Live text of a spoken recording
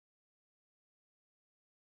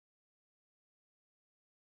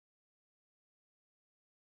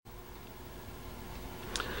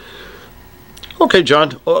Okay, John,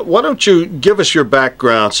 why don't you give us your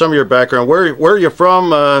background, some of your background. Where are you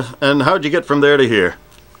from, and how'd you get from there to here?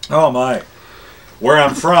 Oh my. Where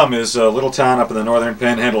I'm from is a little town up in the northern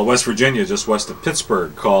panhandle of West Virginia, just west of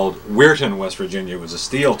Pittsburgh, called Weirton, West Virginia. It was a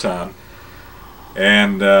steel town.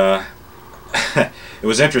 And it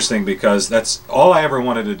was interesting because that's all I ever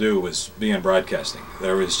wanted to do was be in broadcasting.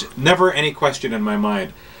 There was never any question in my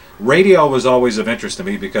mind. Radio was always of interest to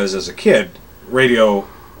me because as a kid, radio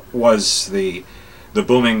was the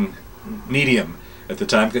booming medium at the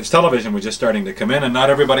time, because television was just starting to come in and not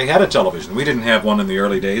everybody had a television. We didn't have one in the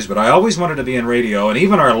early days, but I always wanted to be in radio. And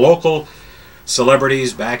even our local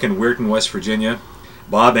celebrities back in Weirton, West Virginia,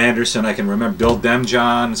 Bob Anderson, I can remember Bill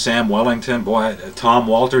Demjohn, Sam Wellington, boy, Tom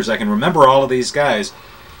Walters, I can remember all of these guys.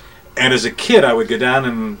 And as a kid, I would go down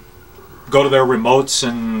and go to their remotes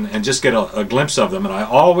and just get a glimpse of them.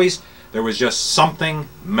 And there was just something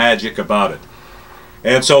magic about it.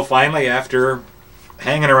 And so finally, after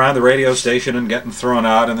hanging around the radio station and getting thrown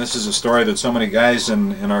out, and this is a story that so many guys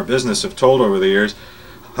in our business have told over the years,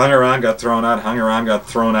 hung around, got thrown out, hung around, got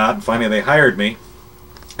thrown out, and finally they hired me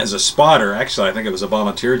as a spotter. Actually, I think it was a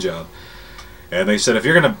volunteer job. And they said, if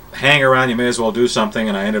you're going to hang around, you may as well do something.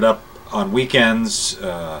 And I ended up on weekends,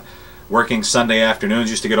 working Sunday afternoons,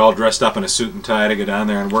 used to get all dressed up in a suit and tie to go down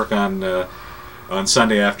there and work on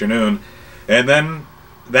Sunday afternoon. And then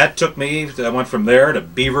that took me, I went from there to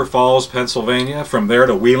Beaver Falls, Pennsylvania, from there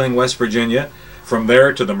to Wheeling, West Virginia, from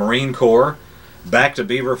there to the Marine Corps, back to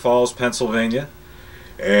Beaver Falls, Pennsylvania,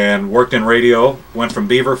 and worked in radio. Went from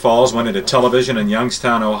Beaver Falls, went into television in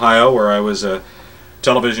Youngstown, Ohio, where I was a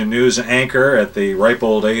television news anchor at the ripe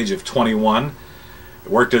old age of 21.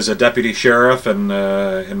 Worked as a deputy sheriff in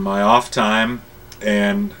my off time,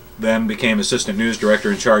 and then became assistant news director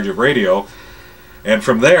in charge of radio. And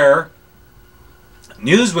from there,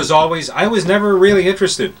 news was always, I was never really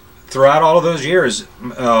interested throughout all of those years.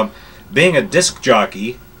 Being a disc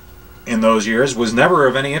jockey in those years was never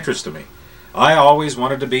of any interest to me. I always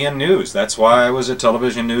wanted to be in news. That's why I was a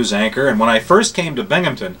television news anchor. And when I first came to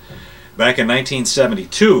Binghamton back in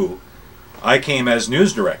 1972, I came as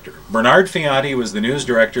news director. Bernard Fianti was the news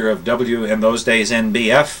director of in those days,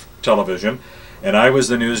 NBF television, and I was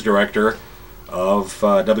the news director of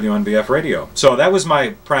WNBF radio. So that was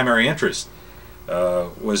my primary interest.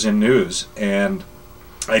 Was in news, and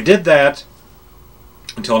I did that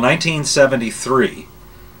until 1973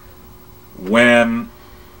 when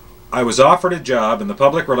I was offered a job in the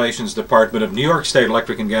Public Relations Department of New York State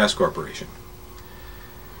Electric and Gas Corporation.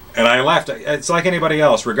 And I left. It's like anybody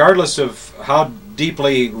else, regardless of how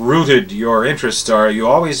deeply rooted your interests are, you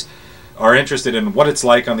always are interested in what it's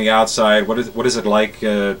like on the outside, what is it like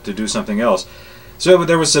to do something else. So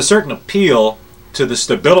there was a certain appeal to the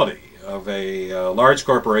stability of a large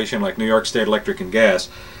corporation like New York State Electric and Gas.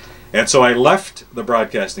 And so I left the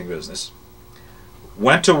broadcasting business,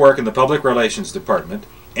 went to work in the Public Relations Department,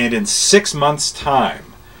 and in 6 months' time,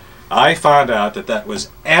 I found out that that was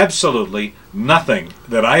absolutely nothing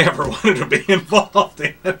that I ever wanted to be involved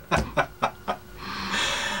in.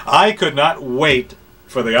 I could not wait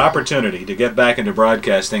for the opportunity to get back into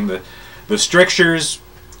broadcasting. The strictures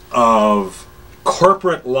of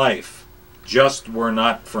corporate life just were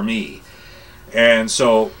not for me. And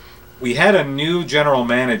so we had a new general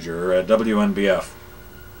manager at WNBF.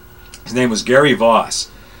 His name was Gary Voss.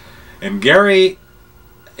 And Gary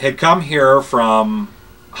had come here from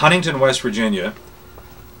Huntington, West Virginia,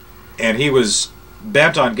 and he was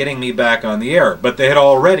bent on getting me back on the air. But they had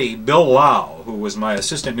already, Bill Lau, who was my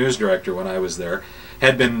assistant news director when I was there,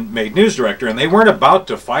 had been made news director, and they weren't about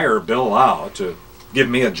to fire Bill Lau to give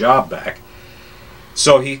me a job back.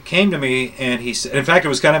 So he came to me and he said, in fact, it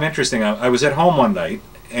was kind of interesting. I was at home one night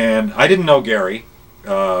and I didn't know Gary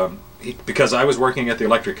because I was working at the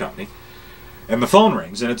electric company. And the phone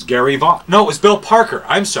rings and it's Gary Vaughn. No, it was Bill Parker.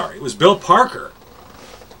 I'm sorry. It was Bill Parker.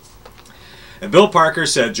 And Bill Parker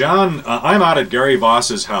said, John, I'm out at Gary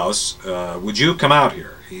Voss's house. Would you come out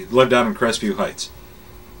here? He lived out in Crestview Heights.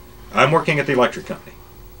 I'm working at the electric company.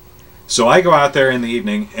 So I go out there in the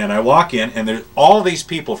evening, and I walk in, and there's all these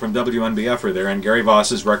people from WNBF are there in Gary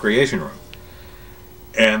Voss's recreation room.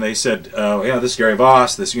 And they said, oh, yeah, this is Gary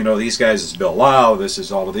Voss, this, these guys is Bill Lau, this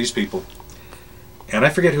is all of these people. And I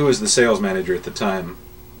forget who was the sales manager at the time.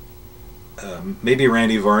 Maybe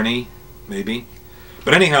Randy Varney, maybe.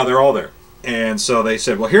 But anyhow, they're all there. And so they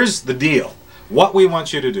said, well, here's the deal. What we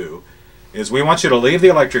want you to do is we want you to leave the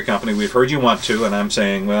electric company. We've heard you want to. And I'm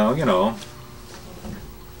saying, well,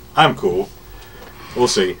 I'm cool. We'll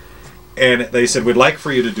see. And they said, we'd like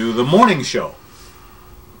for you to do the morning show.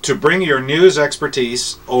 To bring your news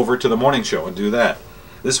expertise over to the morning show and do that.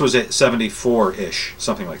 This was at 74-ish,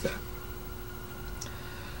 something like that.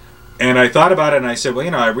 And I thought about it, and I said,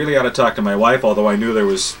 well, I really ought to talk to my wife, although I knew there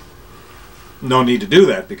was no need to do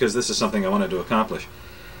that because this is something I wanted to accomplish.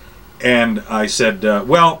 And I said,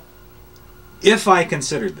 well, if I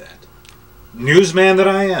considered that, newsman that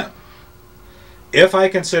I am, if I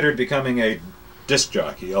considered becoming a disc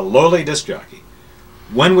jockey, a lowly disc jockey,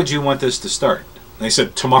 when would you want this to start? And they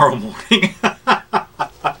said, tomorrow morning.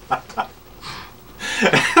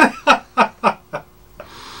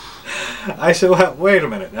 I said, well, wait a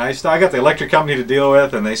minute. I got the electric company to deal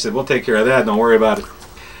with, and they said, we'll take care of that. Don't worry about it.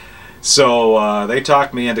 So they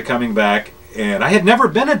talked me into coming back, and I had never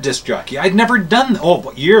been a disc jockey. I'd never done,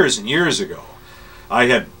 years and years ago. I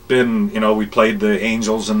had been, we played the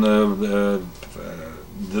Angels and the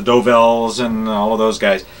Dovells and all of those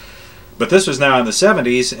guys. But this was now in the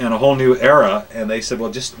 70s and a whole new era, and they said,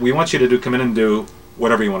 well, we want you to come in and do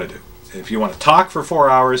whatever you want to do. If you want to talk for 4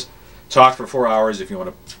 hours, talk for 4 hours. If you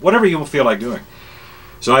want to, whatever you feel like doing.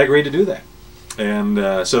 So I agreed to do that.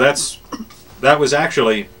 And so that was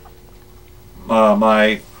actually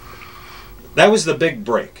that was the big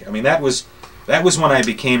break. I mean, that was when I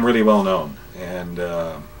became really well known. And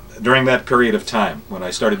during that period of time, when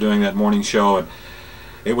I started doing that morning show, and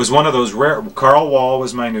it was one of those rare. Carl Wall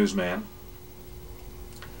was my newsman,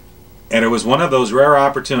 and it was one of those rare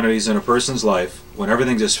opportunities in a person's life when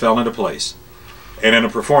everything just fell into place, and in a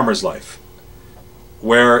performer's life,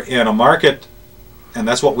 where in a market, and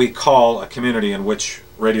that's what we call a community in which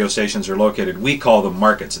radio stations are located. We call them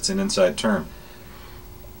markets. It's an inside term.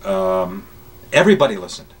 Everybody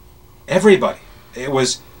listened. Everybody. It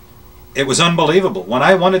was unbelievable. When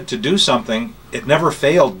I wanted to do something, it never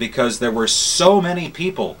failed because there were so many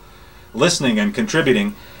people listening and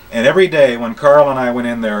contributing. And every day when Carl and I went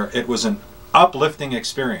in there, it was an uplifting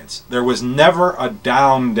experience. There was never a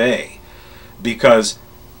down day because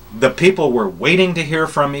the people were waiting to hear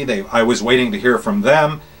from me. I was waiting to hear from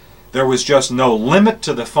them. There was just no limit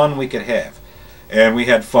to the fun we could have. And we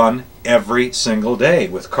had fun every single day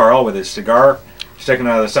with Carl with his cigar sticking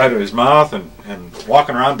out of the side of his mouth and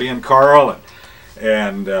walking around being Carl.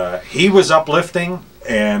 And he was uplifting,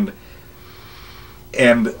 and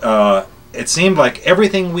it seemed like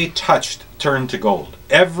everything we touched turned to gold.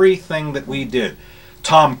 Everything that we did.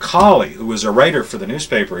 Tom Colley, who was a writer for the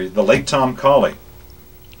newspaper, the late Tom Colley,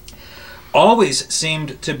 always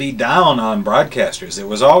seemed to be down on broadcasters. It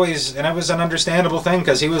was always, and it was an understandable thing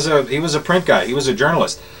because he was a print guy, he was a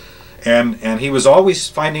journalist, and he was always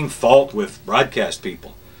finding fault with broadcast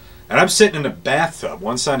people. And I'm sitting in a bathtub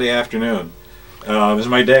one Sunday afternoon. It was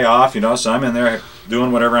my day off, so I'm in there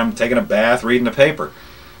doing whatever. I'm taking a bath, reading the paper,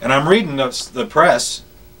 and I'm reading the press,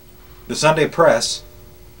 the Sunday press,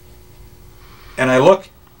 and I look,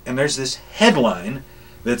 and there's this headline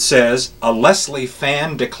that says, "A Leslie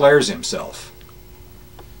fan declares himself."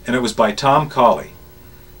 And it was by Tom Colley.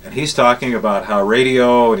 And he's talking about how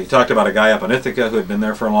radio, and he talked about a guy up in Ithaca who had been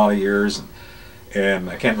there for a lot of years, and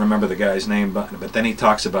I can't remember the guy's name, but then he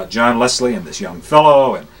talks about John Leslie and this young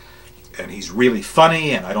fellow, and he's really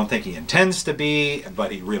funny, and I don't think he intends to be,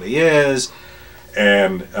 but he really is.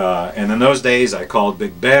 And in those days I called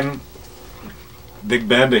Big Ben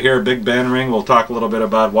to hear Big Ben ring. We'll talk a little bit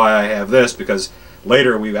about why I have this, because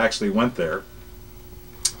later we actually went there,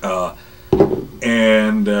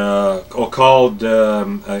 called.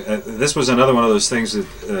 This was another one of those things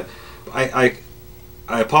that I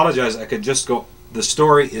apologize. I could just go. The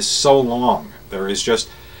story is so long. There is just.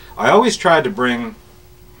 I always tried to bring.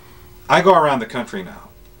 I go around the country now.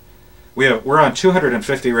 We're on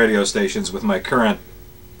 250 radio stations with my current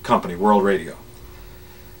company, World Radio.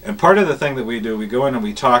 And part of the thing that we do, we go in and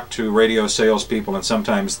we talk to radio salespeople and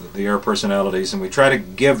sometimes the air personalities, and we try to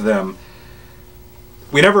give them.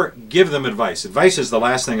 We never give them advice. Advice is the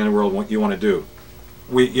last thing in the world you want to do.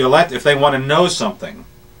 If they want to know something,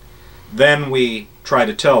 then we try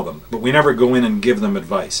to tell them, but we never go in and give them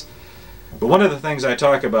advice. But one of the things I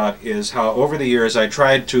talk about is how over the years I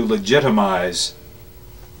tried to legitimize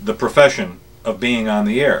the profession of being on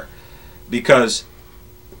the air, because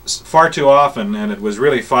far too often, and it was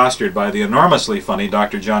really fostered by the enormously funny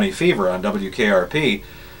Dr. Johnny Fever on WKRP,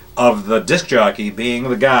 of the disc jockey being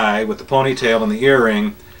the guy with the ponytail and the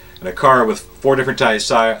earring and a car with four different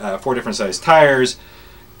size tires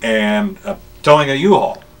and towing a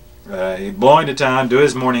U-Haul. He'd blow into town, do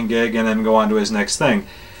his morning gig, and then go on to his next thing.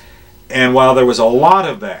 And while there was a lot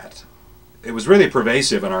of that, it was really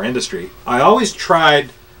pervasive in our industry. I always tried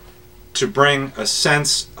to bring a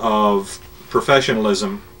sense of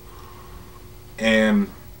professionalism and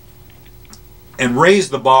raise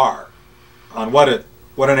the bar on what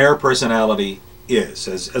an air personality is,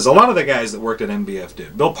 as a lot of the guys that worked at NBF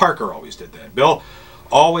did. Bill Parker always did that. Bill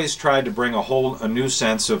always tried to bring a new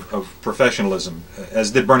sense of professionalism,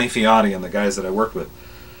 as did Bernie Fiani and the guys that I worked with.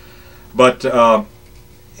 But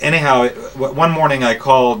anyhow, one morning I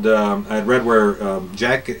called, I had read where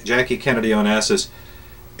Jackie Kennedy Onassis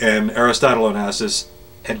and Aristotle Onassis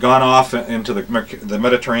had gone off into the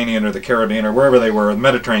Mediterranean or the Caribbean or wherever they were, the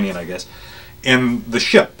Mediterranean I guess, in the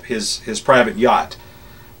ship, his private yacht.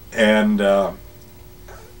 And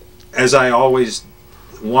as I always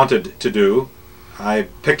wanted to do, I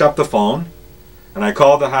picked up the phone and I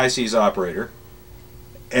called the high seas operator,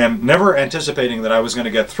 and never anticipating that I was going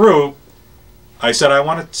to get through, I said I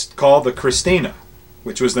want to call the Christina,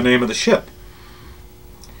 which was the name of the ship.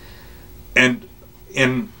 And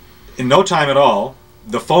in no time at all,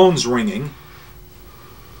 the phone's ringing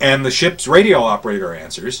and the ship's radio operator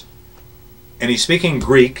answers, and he's speaking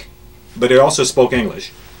Greek, but he also spoke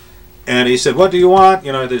English. And he said, "What do you want?"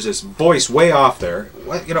 You know, there's this voice way off there.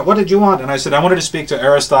 What did you want? And I said, "I wanted to speak to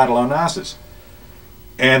Aristotle Onassis."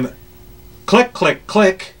 And click, click,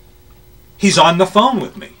 click, he's on the phone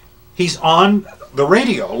with me. He's on the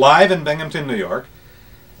radio, live in Binghamton, New York,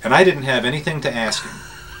 and I didn't have anything to ask him.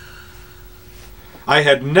 I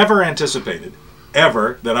had never anticipated,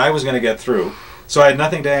 ever, that I was going to get through, so I had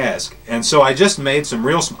nothing to ask. And so I just made some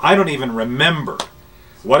real, I don't even remember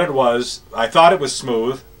what it was. I thought it was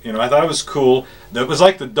smooth. You know, I thought it was cool. It was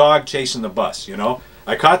like the dog chasing the bus, you know.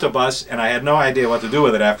 I caught the bus, and I had no idea what to do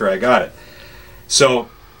with it after I got it. So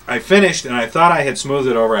I finished, and I thought I had smoothed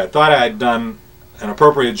it over. I thought I had done an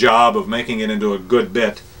appropriate job of making it into a good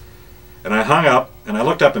bit. And I hung up, and I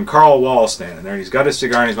looked up, and Carl Wall's standing there. And he's got his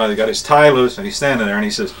cigar in his mouth. He's got his tie loose, and he's standing there, and he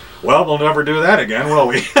says, "Well, we'll never do that again, will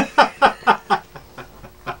we?"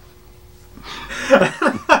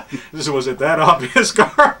 Was it that obvious,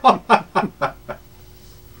 Carl?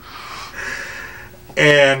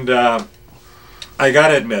 And I got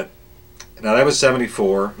to admit, now that was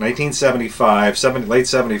 74, 1975, late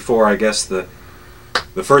 74, I guess the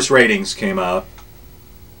first ratings came out,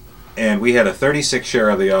 and we had a 36 share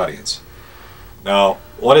of the audience. Now,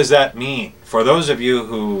 what does that mean? For those of you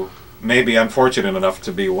who may be unfortunate enough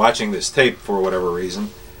to be watching this tape for whatever reason,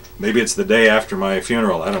 maybe it's the day after my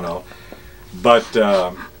funeral, I don't know, but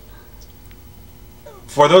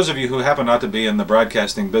for those of you who happen not to be in the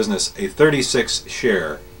broadcasting business, a 36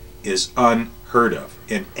 share is unheard of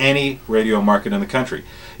in any radio market in the country.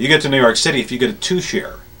 You get to New York City, if you get a 2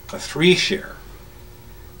 share, a 3 share,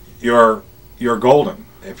 you're golden.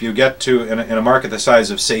 If you get to, in a market the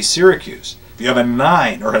size of, say, Syracuse, if you have a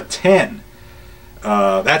 9 or a 10,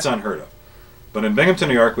 that's unheard of. But in Binghamton,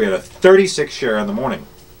 New York, we had a 36 share in the morning.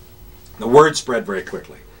 The word spread very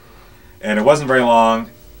quickly. And it wasn't very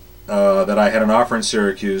long that I had an offer in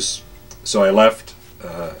Syracuse, so I left.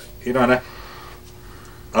 You know, and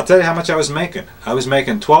I'll tell you how much I was making. I was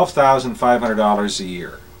making $12,500 a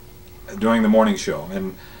year doing the morning show,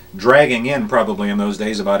 and dragging in probably in those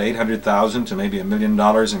days about $800,000 to maybe $1 million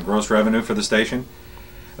in gross revenue for the station.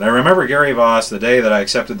 And I remember Gary Voss, the day that I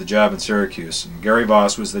accepted the job in Syracuse, and Gary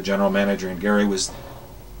Voss was the general manager, and Gary was,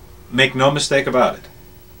 make no mistake about it,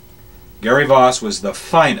 Gary Voss was the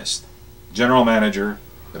finest general manager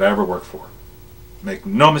that I ever worked for. Make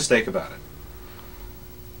no mistake about it.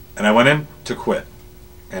 And I went in to quit.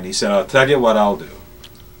 And he said, "I'll tell you what I'll do."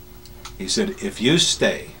 He said, "If you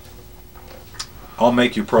stay, I'll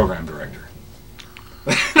make you program director."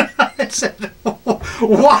 I said,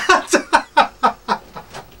 "What?"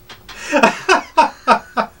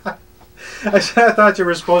 I said, "I thought you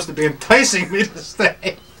were supposed to be enticing me to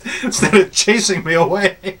stay instead of chasing me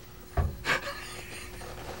away."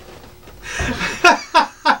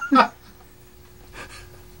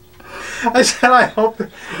 I said, "I hope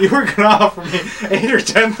that you were going to offer me $8,000 or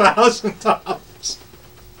 $10,000.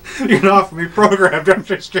 You're going to offer me program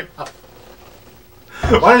director's job.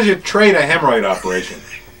 Why don't you trade a hemorrhoid operation?"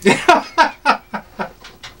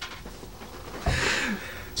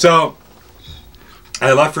 So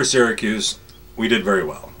I left for Syracuse. We did very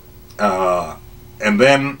well. And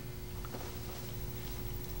then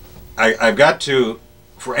I've got to,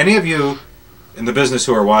 for any of you in the business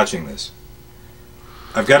who are watching this,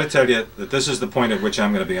 I've got to tell you that this is the point at which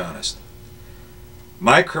I'm going to be honest.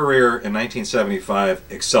 My career in 1975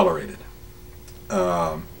 accelerated.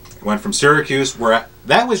 Went from Syracuse, where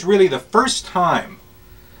that was really the first time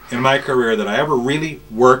in my career that I ever really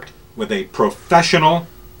worked with a professional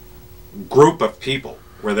group of people,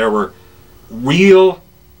 where there were real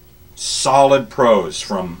solid pros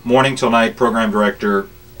from morning till night, program director.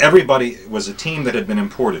 Everybody was a team that had been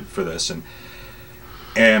imported for this,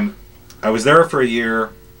 and I was there for a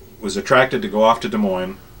year, was attracted to go off to Des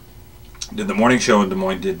Moines, did the morning show in Des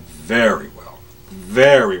Moines, did very well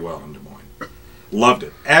in Des Moines. Loved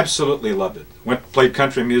it. Absolutely loved it. Played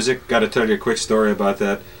country music. Got to tell you a quick story about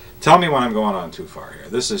that. Tell me when I'm going on too far here.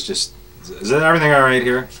 This is just... Is that everything all right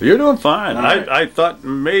here? You're doing fine. Right. I thought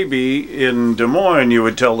maybe in Des Moines you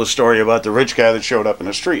would tell the story about the rich guy that showed up in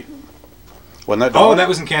the street. Wasn't that Des Moines? That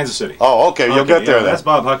was in Kansas City. Oh, okay. You'll get there then. That's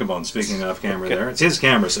Bob Huckabone speaking off camera there. It's his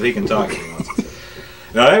camera, so he can talk if he wants.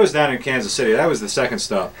 No, that was down in Kansas City. That was the second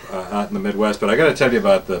stop out in the Midwest. But I got to tell you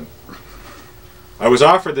about I was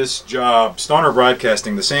offered this job, Stoner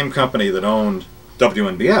Broadcasting, the same company that owned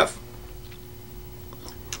WNBF,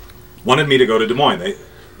 wanted me to go to Des Moines.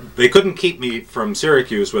 They couldn't keep me from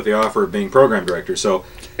Syracuse with the offer of being program director. So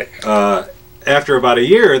after about a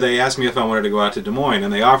year, they asked me if I wanted to go out to Des Moines,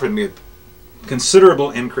 and they offered me a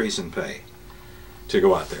considerable increase in pay to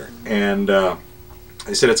go out there. And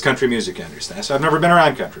they said, it's country music, you understand? I said, I've never been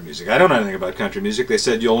around country music. I don't know anything about country music. They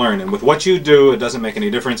said, you'll learn. And with what you do, it doesn't make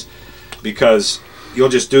any difference because you'll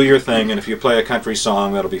just do your thing, and if you play a country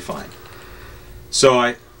song, that'll be fine. So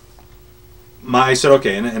I said,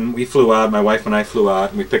 okay, and we flew out. My wife and I flew out,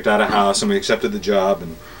 and we picked out a house, and we accepted the job,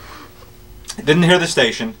 and didn't hear the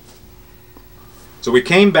station. So we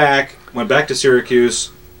came back, went back to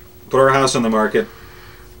Syracuse, put our house on the market,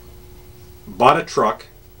 bought a truck,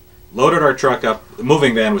 loaded our truck up. The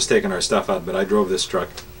moving van was taking our stuff out, but I drove this truck.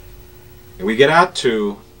 And we get out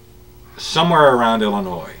to somewhere around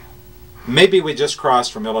Illinois. Maybe we just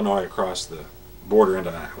crossed from Illinois across the border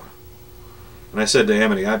into Iowa. And I said to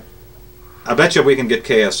Amity, I bet you we can get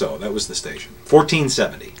KSO. That was the station.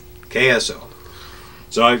 1470. KSO.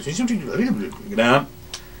 So I get down.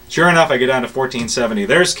 Sure enough, I get down to 1470.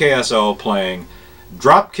 There's KSO playing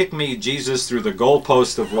Drop Kick Me Jesus Through the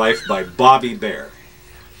Goalpost of Life by Bobby Bear.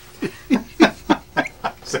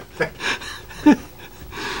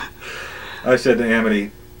 I said to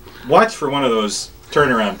Amity, watch for one of those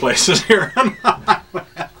turnaround places here.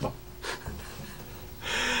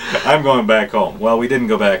 I'm going back home. Well, we didn't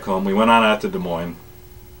go back home. We went on out to Des Moines.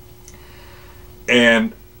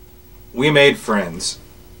 And we made friends.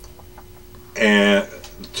 And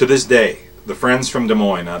to this day, the friends from Des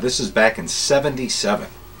Moines, now this is back in '77.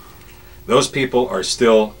 Those people are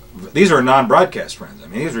still, these are non-broadcast friends. I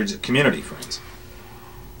mean, these are community friends.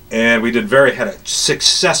 And we had a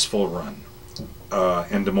successful run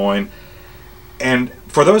in Des Moines. And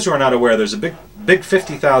for those who are not aware, there's a big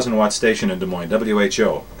 50,000 watt station in Des Moines,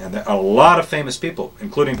 WHO, and a lot of famous people,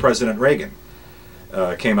 including President Reagan,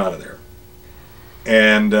 came out of there.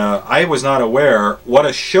 And I was not aware what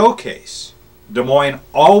a showcase Des Moines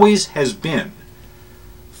always has been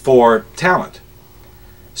for talent.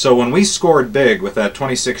 So when we scored big with that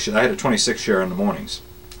 26, I had a 26 share in the mornings.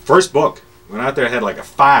 First book, went out there, had like a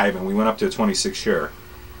 5, and we went up to a 26 share.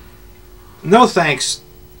 No thanks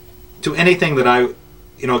to anything that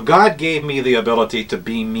God gave me the ability to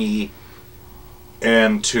be me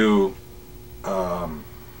and to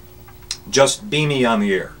just be me on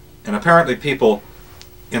the air. And apparently people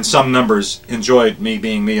in some numbers enjoyed me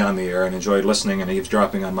being me on the air and enjoyed listening and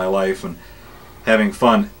eavesdropping on my life and having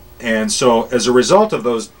fun. And so as a result of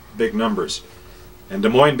those big numbers, and Des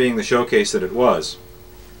Moines being the showcase that it was,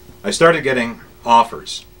 I started getting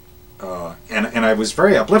offers. And I was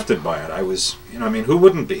very uplifted by it. I was, who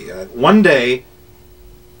wouldn't be? One day,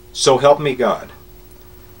 so help me God,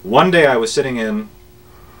 one day I was sitting in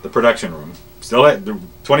the production room, still had the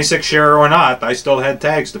 26 share or not, I still had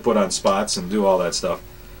tags to put on spots and do all that stuff.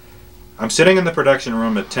 I'm sitting in the production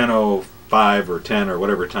room at 10:05 or 10 or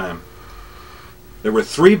whatever time. There were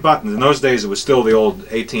 3 buttons. In those days, it was still the old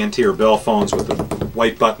AT&T or Bell phones with the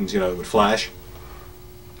white buttons, that would flash.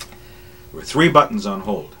 There were 3 buttons on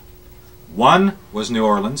hold. One was New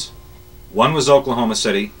Orleans, one was Oklahoma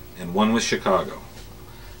City, and one was Chicago.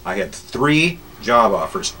 I had 3 job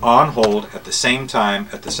offers on hold at the same time,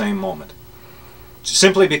 at the same moment,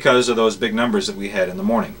 simply because of those big numbers that we had in the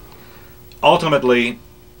morning. Ultimately,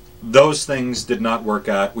 those things did not work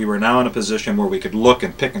out. We were now in a position where we could look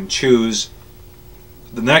and pick and choose.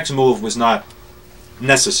 The next move was not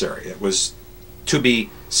necessary. It was to be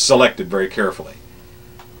selected very carefully.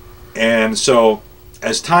 And so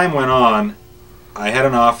as time went on, I had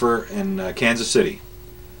an offer in Kansas City.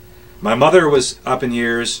 My mother was up in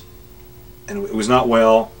years, and it was not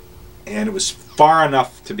well, and it was far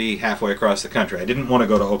enough to be halfway across the country. I didn't want to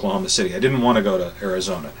go to Oklahoma City. I didn't want to go to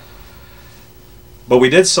Arizona. But we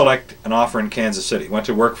did select an offer in Kansas City. Went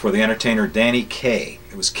to work for the entertainer Danny Kaye.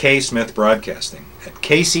 It was K. Smith Broadcasting at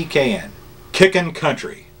KCKN, Kickin'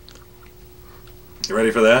 Country. You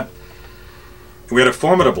ready for that? We had a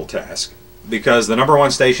formidable task, because the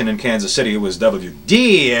 #1 station in Kansas City was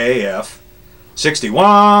WDAF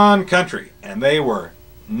 61 Country, and they were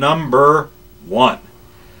 #1.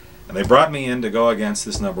 And they brought me in to go against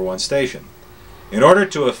this #1 station. In order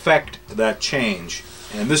to effect that change,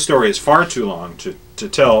 and this story is far too long to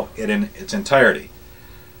tell it in its entirety,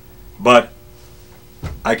 but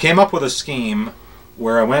I came up with a scheme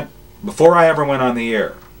where I went, before I ever went on the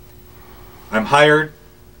air, I'm hired.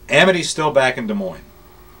 Amity's still back in Des Moines.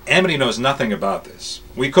 Amity knows nothing about this.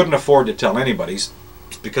 We couldn't afford to tell anybody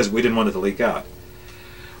because we didn't want it to leak out.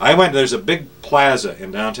 I went, there's a big plaza in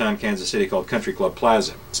downtown Kansas City called Country Club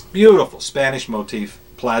Plaza. It's beautiful, Spanish motif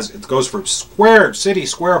plaza. It goes for city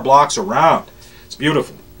square blocks around. It's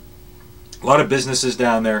beautiful. A lot of businesses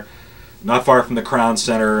down there, not far from the Crown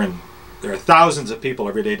Center, and there are thousands of people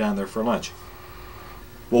every day down there for lunch.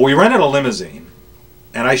 Well, we rented a limousine,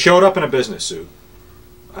 and I showed up in a business suit.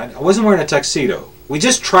 I wasn't wearing a tuxedo. We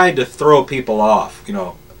just tried to throw people off, you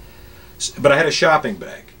know. But I had a shopping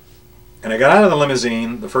bag. And I got out of the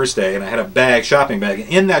limousine the first day, and I had a bag, shopping bag. And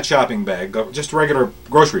in that shopping bag, just a regular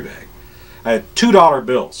grocery bag, I had $2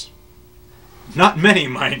 bills. Not many,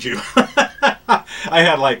 mind you. I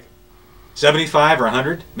had like 75 or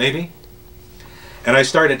 100, maybe. And I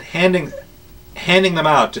started handing them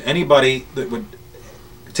out to anybody that would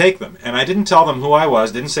take them. And I didn't tell them who I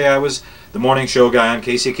was. Didn't say I was the morning show guy on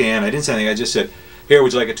KCKN. I didn't say anything. I just said, here,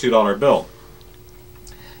 would you like a $2 bill?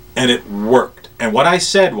 And it worked. And what I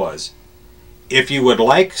said was, if you would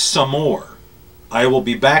like some more, I will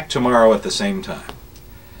be back tomorrow at the same time.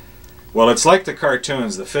 Well, it's like the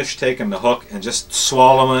cartoons, the fish taking the hook and just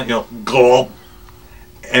swallowing it, you know, gulp.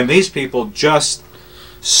 And these people just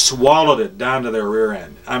swallowed it down to their rear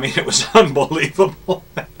end. I mean, it was unbelievable.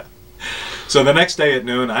 So the next day at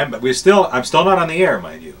noon, I'm still not on the air,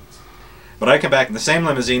 mind you. But I come back in the same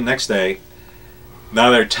limousine next day.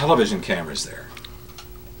 Now there are television cameras there.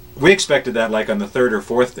 We expected that like on the third or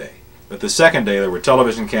fourth day. But the second day there were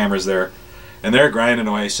television cameras there, and they're grinding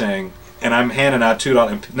away saying, and I'm handing out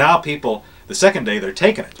 $2. And now people, the second day they're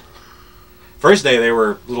taking it. First day they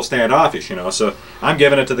were a little standoffish, you know. So I'm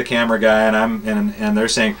giving it to the camera guy, and they're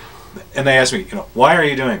saying, and they asked me, you know, why are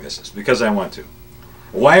you doing this? It's because I want to.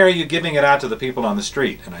 Why are you giving it out to the people on the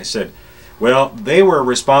street? And I said, well, they were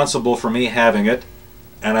responsible for me having it,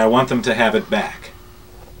 and I want them to have it back.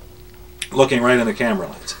 Looking right in the camera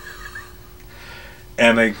lens.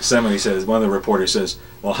 And somebody says, one of the reporters says,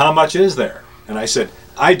 well, how much is there? And I said,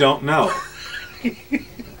 I don't know.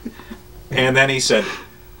 And then he said,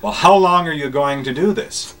 well, how long are you going to do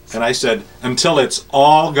this? And I said, until it's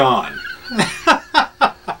all gone.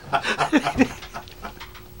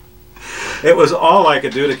 It was all I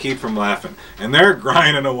could do to keep from laughing. And they're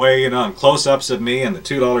grinding away, you know, on close-ups of me and the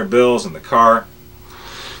 $2 bills in the car.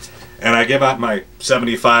 And I gave out my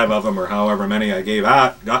 75 of them, or however many I gave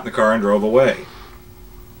out, got in the car and drove away.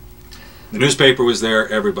 The newspaper was there,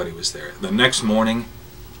 everybody was there. The next morning,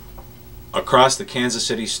 across the Kansas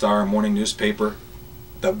City Star morning newspaper,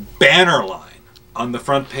 the banner line on the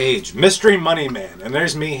front page, Mystery Money Man, and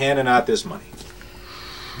there's me handing out this money.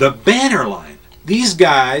 The banner line. These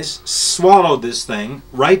guys swallowed this thing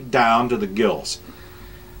right down to the gills.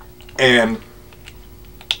 And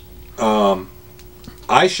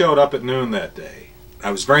I showed up at noon that day. I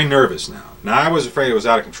was very nervous now. Now I was afraid it was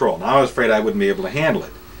out of control. Now I was afraid I wouldn't be able to handle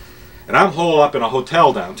it. And I'm holed up in a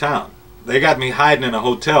hotel downtown. They got me hiding in a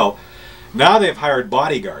hotel. Now they've hired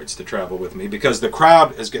bodyguards to travel with me because the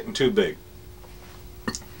crowd is getting too big.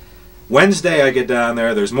 Wednesday I get down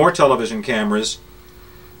there. There's more television cameras.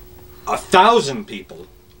 1,000 people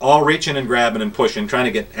all reaching and grabbing and pushing, trying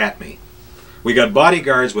to get at me. We got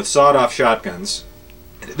bodyguards with sawed-off shotguns.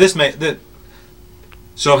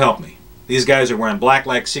 So help me. These guys are wearing black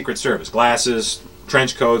like Secret Service. Glasses,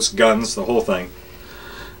 trench coats, guns, the whole thing.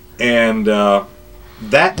 And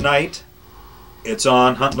that night, it's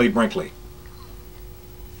on Huntley Brinkley.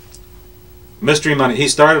 Mystery Money. He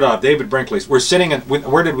started off, David Brinkley's. We're sitting at,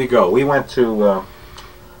 where did we go? We went to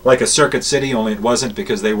like a Circuit City, only it wasn't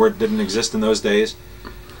because they didn't exist in those days.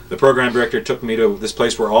 The program director took me to this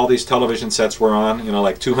place where all these television sets were on, you know,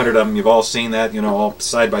 like 200 of them. You've all seen that, you know, all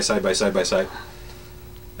side by side by side by side.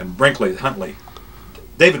 And Brinkley, Huntley,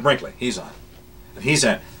 David Brinkley, he's on. And he's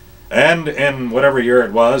in. And in whatever year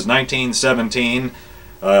it was, 1917,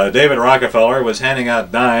 David Rockefeller was handing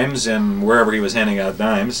out dimes in wherever he was handing out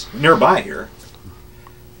dimes, nearby here.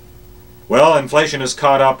 Well, inflation has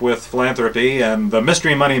caught up with philanthropy, and the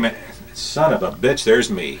Mystery Money Man, son of a bitch, there's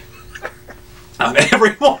me. On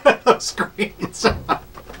every one of those screens.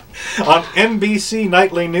 On NBC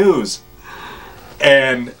Nightly News.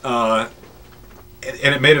 And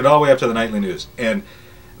it made it all the way up to the Nightly News. And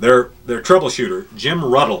their troubleshooter, Jim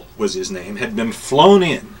Ruddle was his name, had been flown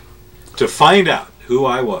in to find out who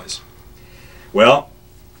I was. Well,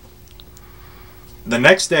 the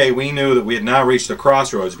next day we knew that we had now reached a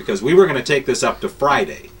crossroads because we were going to take this up to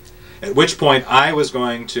Friday. At which point I was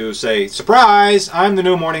going to say, surprise, I'm the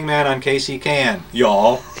new morning man on KCKN,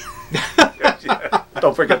 y'all.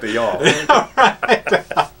 Don't forget the y'all.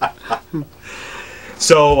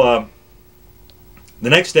 So the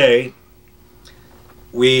next day,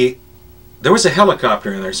 there was a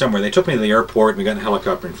helicopter in there somewhere. They took me to the airport and we got in a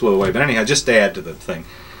helicopter and flew away. But anyhow, just to add to the thing.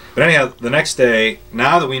 But anyhow, the next day,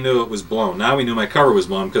 now that we knew it was blown, now we knew my cover was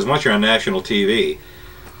blown, because once you're on national TV,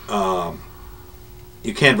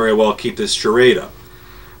 you can't very well keep this charade up.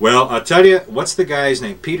 Well, I'll tell you, what's the guy's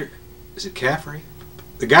name? Peter, is it Caffrey?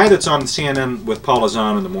 The guy that's on CNN with Paula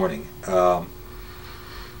Zahn in the morning. I'll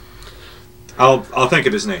think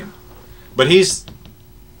of his name. But he's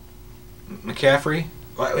McCaffrey?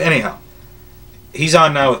 Well, anyhow, he's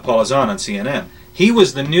on now with Paula Zahn on CNN. He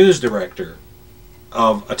was the news director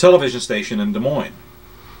of a television station in Des Moines.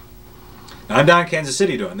 Now, I'm down in Kansas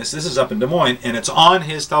City doing this. This is up in Des Moines, and it's on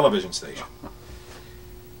his television station.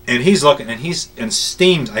 And he's looking, and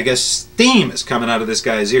steam, I guess steam is coming out of this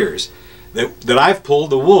guy's ears. That I've pulled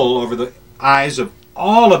the wool over the eyes of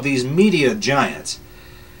all of these media giants.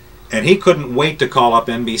 And he couldn't wait to call up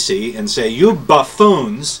NBC and say, you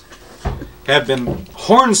buffoons have been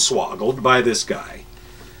hornswoggled by this guy.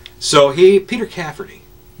 So Peter Cafferty.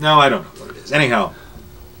 No, I don't know what it is. Anyhow,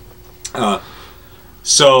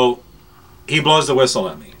 so he blows the whistle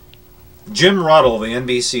on me. Jim Ruddle, the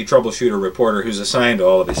NBC troubleshooter reporter who's assigned to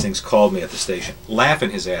all of these things, called me at the station,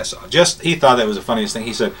 laughing his ass off. He thought that was the funniest thing.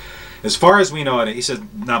 He said, as far as we know it, he said,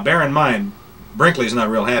 now bear in mind, Brinkley's not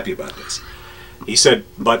real happy about this. He said,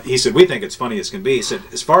 we think it's funny as can be. He said,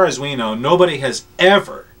 as far as we know, nobody has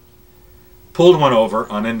ever pulled one over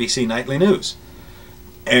on NBC Nightly News.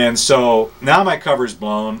 And so now my cover's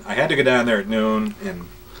blown. I had to go down there at noon, and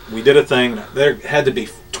we did a thing. There had to be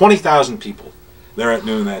 20,000 people there at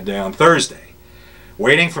noon that day on Thursday,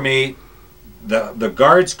 waiting for me. The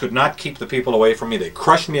guards could not keep the people away from me. They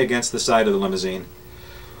crushed me against the side of the limousine.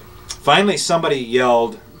 Finally, somebody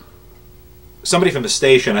yelled, somebody from the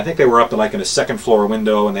station, I think they were up to like in a second floor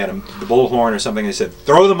window, and they had the bullhorn or something. They said,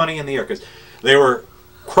 throw the money in the air, because they were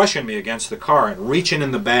crushing me against the car and reaching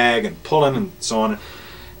in the bag and pulling and so on.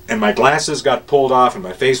 And my glasses got pulled off and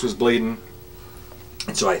my face was bleeding.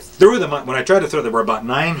 And so I threw the money. When I tried to throw, there were about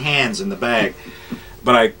 9 hands in the bag.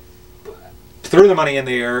 But I threw the money in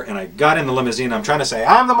the air and I got in the limousine. I'm trying to say,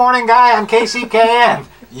 I'm the morning guy on KCKN,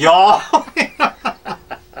 y'all.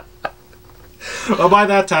 Well, by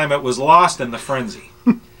that time it was lost in the frenzy.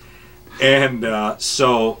 And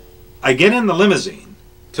so I get in the limousine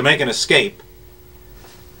to make an escape.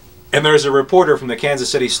 And there's a reporter from the Kansas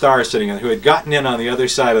City Star sitting there who had gotten in on the other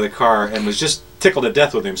side of the car and was just tickled to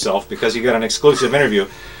death with himself because he got an exclusive interview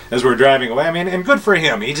as we're driving away. I mean, and good for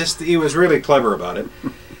him. He was really clever about it.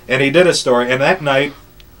 And he did a story. And that night,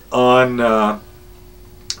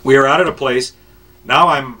 we were out at a place. Now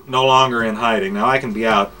I'm no longer in hiding. Now I can be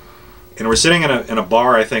out. And we're sitting in a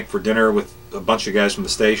bar, I think, for dinner with a bunch of guys from the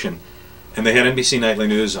station. And they had NBC Nightly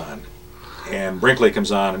News on. And Brinkley comes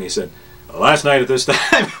on and he said, last night at this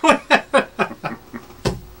time,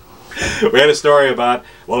 we had a story about,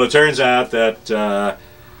 well, it turns out that the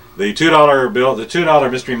 $2 bill, the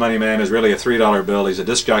 $2 mystery money man is really a $3 bill. He's a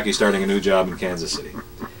disc jockey starting a new job in Kansas City.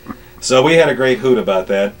 So we had a great hoot about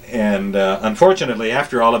that. And unfortunately,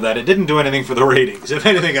 after all of that, it didn't do anything for the ratings. If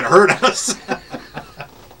anything, it hurt us.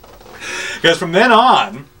 Because from then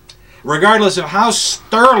on, regardless of how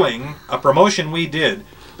sterling a promotion we did,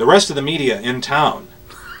 the rest of the media in town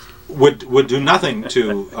would do nothing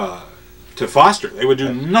to foster. They would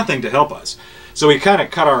do nothing to help us. So we kind of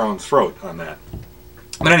cut our own throat on that.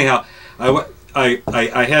 But anyhow,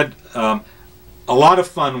 I had a lot of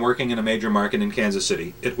fun working in a major market in Kansas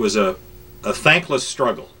City. It was a thankless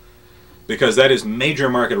struggle because that is major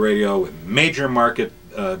market radio with major market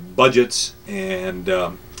budgets,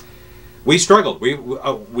 and we struggled.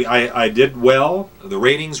 I did well. The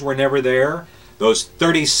ratings were never there. Those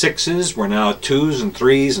 36s were now 2s and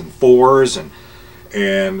 3s and 4s,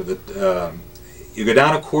 and you go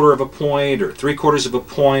down 1/4 of a point or 3/4 of a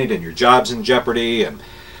point, and your job's in jeopardy. And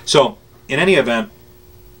so, in any event,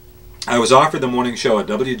 I was offered the morning show at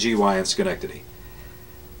WGY in Schenectady,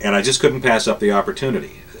 and I just couldn't pass up the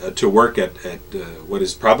opportunity to work at what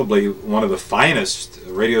is probably one of the finest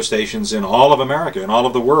radio stations in all of America, in all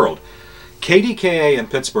of the world. KDKA in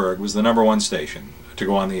Pittsburgh was the #1 station to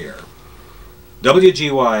go on the air.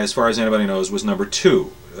 WGY, as far as anybody knows, was #2.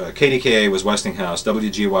 KDKA was Westinghouse,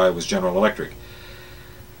 WGY was General Electric.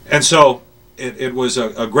 And so it was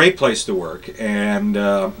a great place to work, and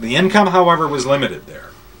the income, however, was limited there.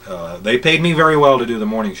 They paid me very well to do the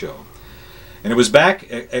morning show. And it was back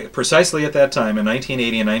precisely at that time in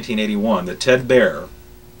 1980 and 1981 that Ted Baer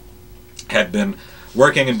had been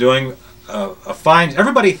working and doing a fine...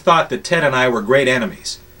 Everybody thought that Ted and I were great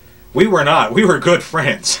enemies. We were not. We were good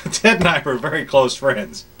friends. Ted and I were very close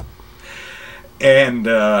friends. And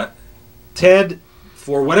Ted,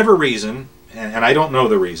 for whatever reason, and I don't know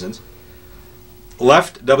the reasons,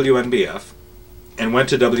 left WNBF and went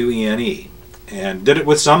to WENE and did it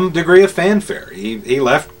with some degree of fanfare. He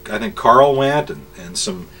left, I think Carl went, and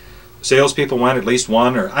some salespeople went, at least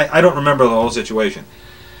one, or I don't remember the whole situation.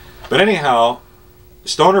 But anyhow,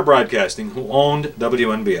 Stoner Broadcasting, who owned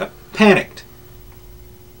WNBF, panicked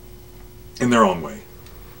in their own way.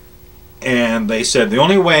 And they said the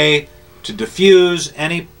only way to diffuse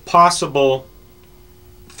any possible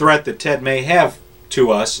threat that Ted may have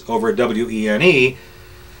to us over at WENE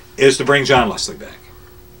is to bring John Leslie back.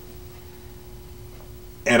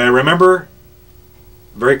 And I remember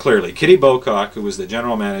very clearly Kitty Bocock, who was the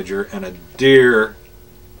general manager, and a dear,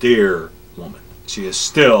 dear woman. She is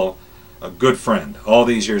still a good friend all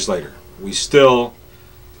these years later. We still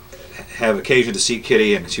have occasion to see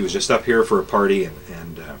Kitty, and she was just up here for a party,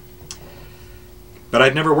 but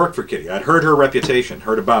I'd never worked for Kitty. I'd heard her reputation,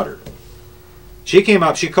 heard about her. She came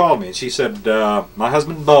up, she called me, and she said, my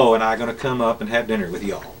husband Bo and I are going to come up and have dinner with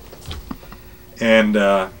y'all. And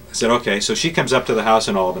I said, okay. So she comes up to the house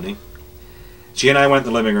in Albany. She and I went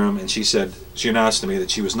in the living room, and she announced to me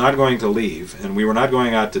that she was not going to leave, and we were not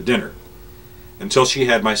going out to dinner until she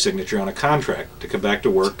had my signature on a contract to come back to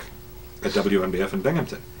work at WNBF in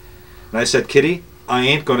Binghamton. And I said, Kitty, I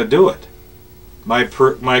ain't going to do it.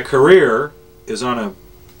 My career is on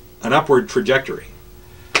an upward trajectory.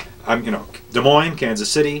 I'm, Des Moines, Kansas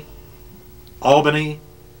City, Albany.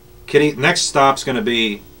 Kitty, next stop's going to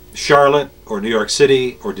be Charlotte or New York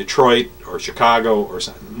City or Detroit or Chicago or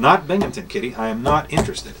something. Not Binghamton, Kitty. I am not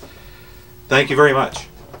interested. Thank you very much.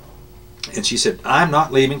 And she said, I'm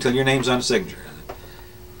not leaving till your name's on the signature.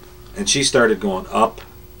 And she started going up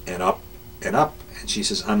and up and up. And she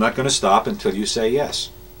says, I'm not going to stop until you say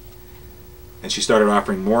yes. And she started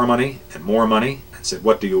offering more money and said,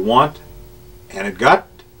 what do you want? And it got,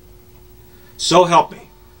 so help me.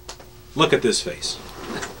 Look at this face.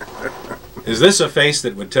 Is this a face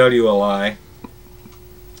that would tell you a lie?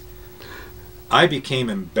 I became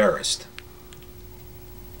embarrassed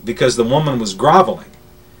because the woman was groveling.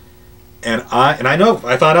 And I know,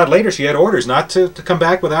 I found out later she had orders not to come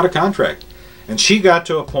back without a contract. And she got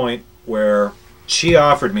to a point where she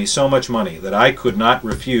offered me so much money that I could not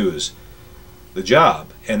refuse the job.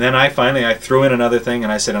 And then I threw in another thing,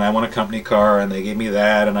 and I said, and I want a company car, and they gave me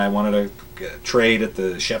that, and I wanted to trade at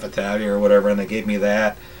the Chef Italia or whatever, and they gave me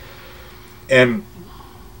that. And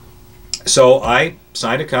so I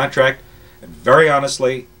signed a contract, and very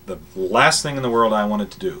honestly, the last thing in the world I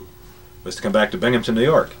wanted to do was to come back to Binghamton, New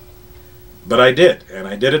York. But I did, and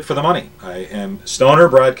I did it for the money. And Stoner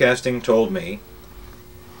Broadcasting told me,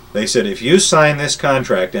 they said, if you sign this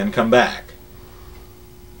contract and come back,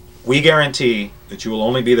 we guarantee that you will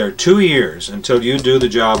only be there 2 years until you do the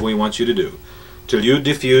job we want you to do, till you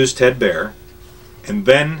defuse Ted Baer, and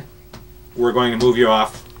then we're going to move you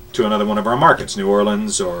off to another one of our markets, New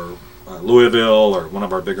Orleans or Louisville or one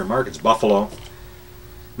of our bigger markets, Buffalo.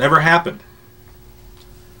 Never happened.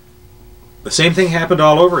 The same thing happened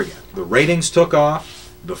all over again. The ratings took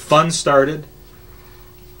off, the fun started,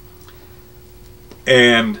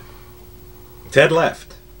 and Ted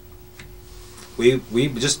left. We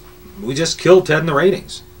just killed Ted in the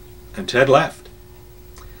ratings, and Ted left.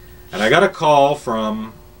 And I got a call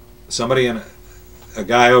from somebody, a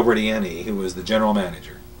guy over at ENE who was the general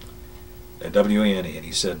manager at WENE, and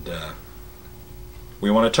he said, we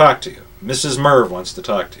want to talk to you. Mrs. Merv wants to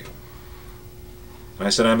talk to you. And I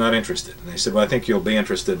said, I'm not interested. And they said, well, I think you'll be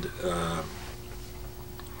interested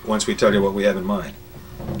once we tell you what we have in mind.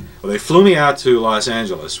 Well, they flew me out to Los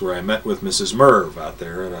Angeles, where I met with Mrs. Merv out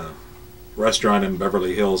there at a restaurant in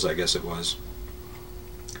Beverly Hills, I guess it was.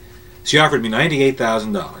 She offered me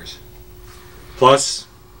 $98,000 plus,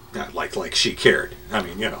 like she cared. I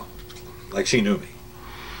mean, like she knew me,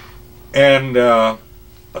 and a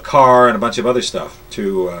car and a bunch of other stuff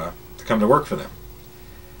to come to work for them.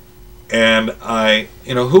 And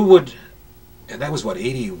who would? And that was what,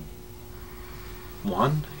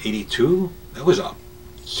 81, 82? That was a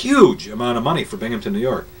huge amount of money for Binghamton, New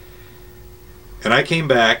York. And I came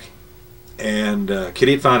back. And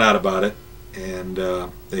Kitty had found out about it, and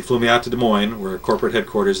they flew me out to Des Moines, where corporate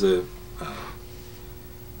headquarters, the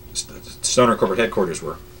Stoner corporate headquarters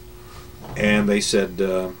were. And they said,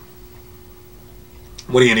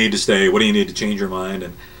 what do you need to stay? What do you need to change your mind?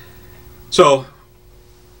 And so,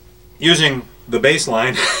 using the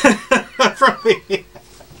baseline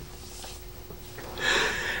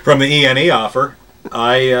from the E&E offer,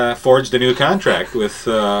 I forged a new contract with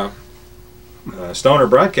Stoner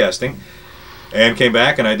Broadcasting, and came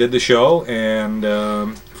back and I did the show, and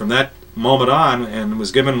from that moment on, and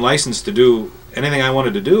was given license to do anything I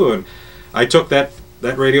wanted to do, and I took that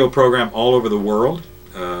radio program all over the world.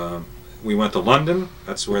 We went to London.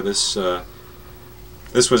 That's where this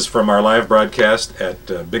was from our live broadcast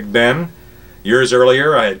at Big Ben. Years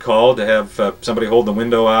earlier, I had called to have somebody hold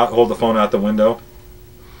the phone out the window,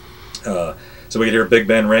 so we could hear Big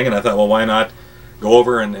Ben ring. And I thought, well, why not go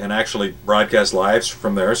over and actually broadcast live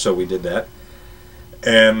from there? So we did that.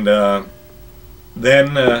 And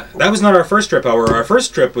then that was not our first trip. However, our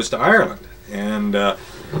first trip was to Ireland, and the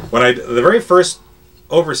very first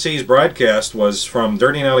overseas broadcast was from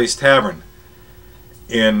Dirty Nelly's Tavern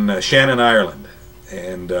in Shannon, Ireland,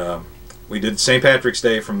 and we did St. Patrick's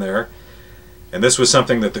Day from there. And this was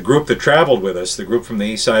something that the group that traveled with us, the group from the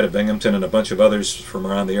east side of Binghamton and a bunch of others from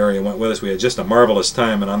around the area went with us. We had just a marvelous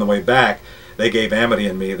time, and on the way back, they gave Amity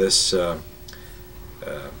and me this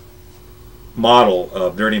model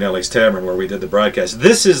of Dirty Nelly's Tavern where we did the broadcast.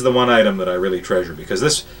 This is the one item that I really treasure, because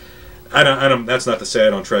this, I don't. That's not to say I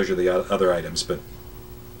don't treasure the other items, but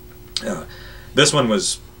this one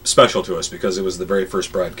was special to us because it was the very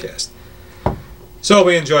first broadcast. So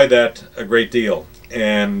we enjoyed that a great deal,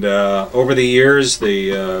 and over the years,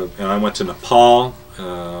 I went to Nepal.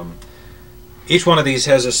 Each one of these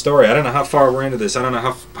has a story. I don't know how far we're into this. I don't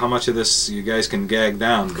know how much of this you guys can gag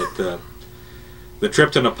down, but the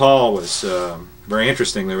trip to Nepal was very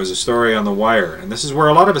interesting. There was a story on the wire, and this is where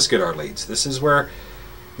a lot of us get our leads. This is where,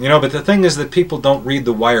 but the thing is that people don't read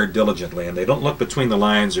the wire diligently, and they don't look between the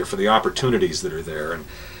lines or for the opportunities that are there.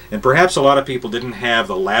 And perhaps a lot of people didn't have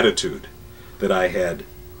the latitude that I had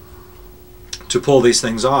to pull these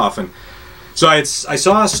things off. And so I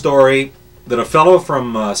saw a story that a fellow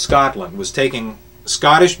from Scotland was taking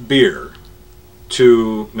Scottish beer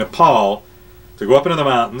to Nepal to go up into the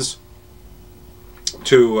mountains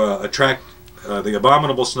to attract the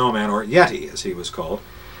abominable snowman, or Yeti as he was called.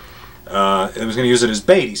 He was going to use it as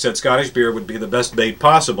bait. He said Scottish beer would be the best bait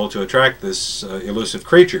possible to attract this elusive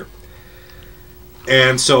creature.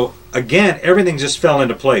 And so again, everything just fell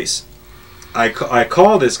into place. I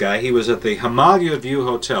called this guy. He was at the Himalaya View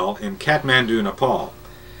Hotel in Kathmandu, Nepal.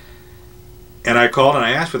 And I called and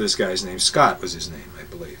I asked for this guy's name. Scott was his name, I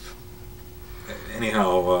believe.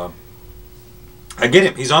 Anyhow, I get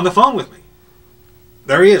him. He's on the phone with me.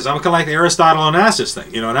 There he is. I'm kind of like the Aristotle Onassis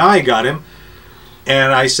thing. Now I got him.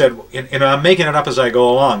 And I said, and I'm making it up as I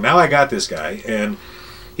go along. Now I got this guy. And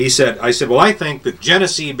I said, well, I think that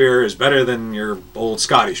Genesee beer is better than your old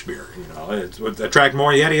Scottish beer. It would attract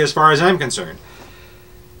more Yeti as far as I'm concerned.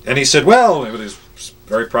 And he said, well, with his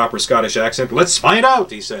very proper Scottish accent, let's find out.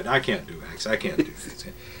 He said, I can't do accents. I can't do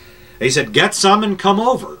that. He said, get some and come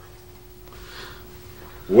over.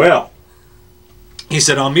 Well, he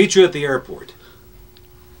said, I'll meet you at the airport.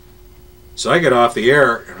 So I get off the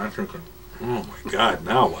air, and I'm thinking, oh my God,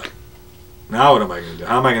 now what? Now what am I going to do?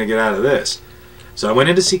 How am I going to get out of this? So I went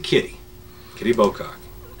in to see Kitty Bocock.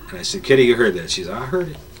 And I said, Kitty, you heard that? She said, I heard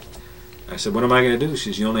it. I said, what am I going to do?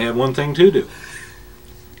 She said, you only have one thing to do.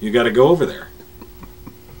 You got to go over there.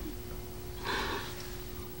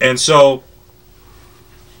 And so,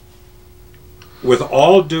 with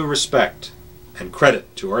all due respect and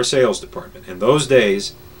credit to our sales department, in those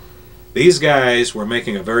days, these guys were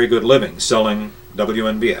making a very good living selling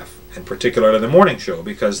WNBF, and particularly the morning show,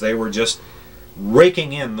 because they were just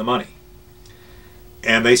raking in the money.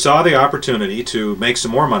 And they saw the opportunity to make some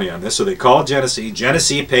more money on this, so they called Genesee.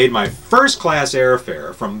 Genesee paid my first-class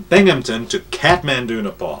airfare from Binghamton to Kathmandu,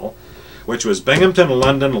 Nepal, which was Binghamton,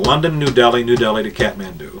 London, London, New Delhi, New Delhi to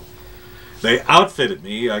Kathmandu. They outfitted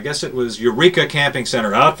me. I guess it was Eureka Camping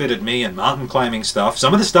Center outfitted me in mountain climbing stuff.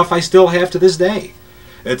 Some of the stuff I still have to this day.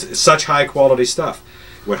 It's such high-quality stuff.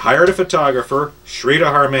 We hired a photographer,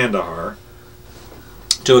 Sridhar Mandahar,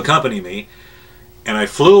 to accompany me, and I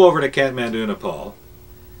flew over to Kathmandu, Nepal.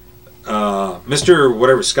 Mr.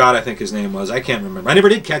 whatever Scott I think his name was, I can't remember. I never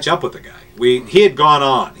did catch up with the guy. He had gone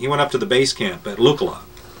on. He went up to the base camp at Lukla.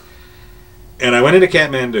 And I went into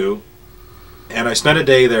Kathmandu, and I spent a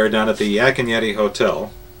day there down at the Yak and Yeti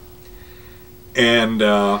Hotel. And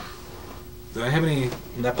do I have any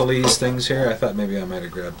Nepalese things here? I thought maybe I might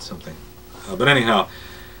have grabbed something. But anyhow,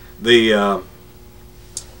 we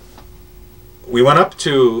went up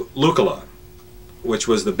to Lukla, which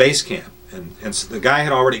was the base camp. And the guy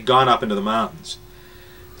had already gone up into the mountains.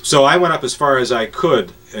 So I went up as far as I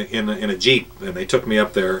could in a Jeep, and they took me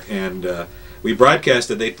up there. And we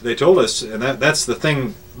broadcasted. They told us, and that's the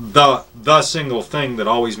thing, the single thing that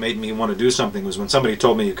always made me want to do something was when somebody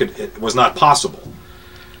told me it was not possible.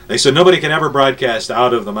 They said nobody can ever broadcast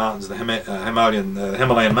out of the mountains, the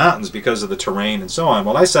Himalayan mountains, because of the terrain and so on.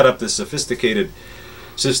 Well, I set up this sophisticated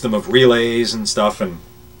system of relays and stuff, and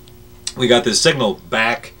we got this signal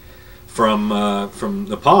back from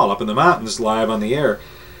Nepal, up in the mountains, live on the air.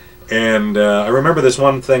 And I remember this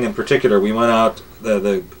one thing in particular. We went out,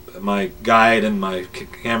 my guide and my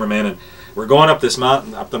cameraman, and we're going up this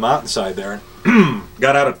mountain, up the mountainside there, and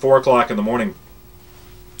got out at 4 o'clock in the morning,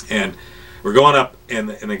 and we're going up, and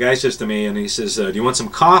the guy says to me, and he says, do you want some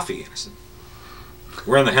coffee? And I said,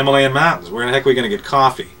 we're in the Himalayan mountains. Where the heck are we going to get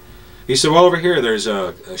coffee? He said, well, over here there's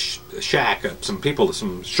a shack. Some people,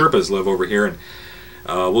 some Sherpas live over here, and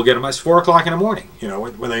we'll get them. It's 4 o'clock in the morning. You know,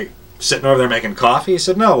 were they sitting over there making coffee? He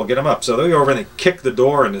said, no, we'll get them up. So they go over and they kick the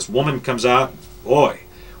door, and this woman comes out. Boy,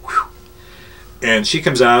 whew. And she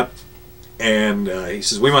comes out, and he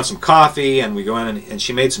says, we want some coffee, and we go in, and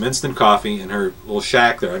she made some instant coffee in her little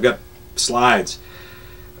shack there. I've got slides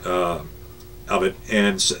of it,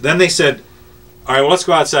 and so then they said, all right, well, let's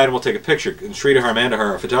go outside and we'll take a picture. And Sridhar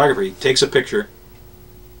Mandahar, our photographer, he takes a picture,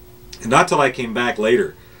 and not till I came back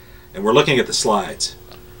later, and we're looking at the slides.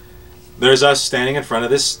 There's us standing in front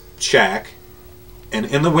of this shack, and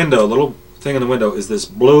in the window, a little thing in the window, is this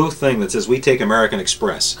blue thing that says, we take American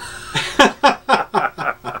Express.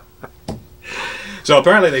 So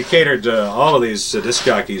apparently they catered to all of these disc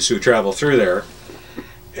jockeys who travel through there.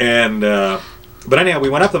 And but anyhow, we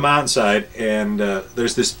went up the mountainside, and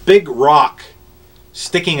there's this big rock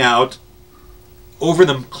sticking out over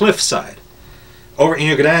the cliffside. And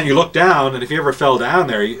you look down, and if you ever fell down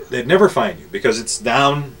there, they'd never find you because it's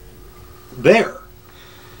down there.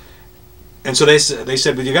 And so they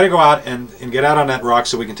said, well, you got to go out and get out on that rock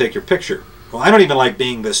so we can take your picture. Well, I don't even like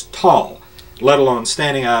being this tall, let alone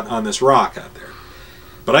standing out on this rock out there.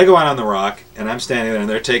 But I go out on the rock, and I'm standing there, and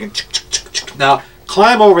they're taking. Now,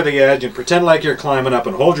 climb over the edge and pretend like you're climbing up,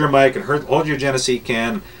 and hold your mic and hold your Genesee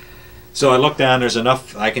can. So I look down, there's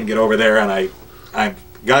enough I can get over there, and I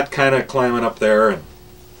got kind of climbing up there. And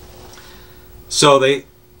so they,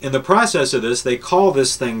 in the process of this, they call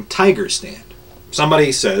this thing Tiger Stand.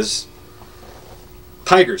 Somebody says,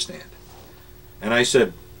 Tiger Stand. And I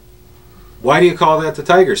said, why do you call that the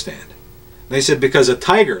Tiger Stand? And they said, because a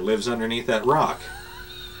tiger lives underneath that rock.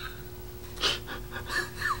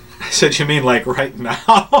 I said, you mean like right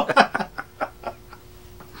now?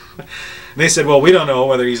 They said, well, we don't know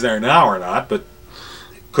whether he's there now or not, but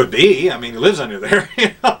could be. I mean, he lives under there.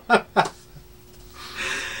 You know?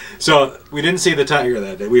 So we didn't see the tiger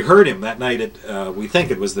that day. We heard him that night. We think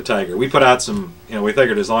it was the tiger. We put out some, we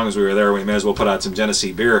figured as long as we were there, we may as well put out some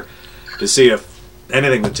Genesee beer to see if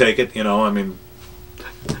anything would take it. I mean,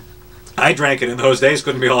 I drank it in those days.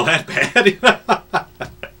 Couldn't be all that bad.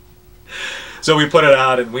 So we put it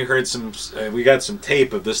out, and we heard we got some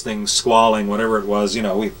tape of this thing squalling, whatever it was.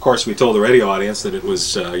 Of course, we told the radio audience that it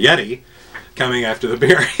was Yeti coming after the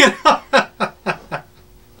beer.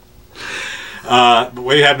 But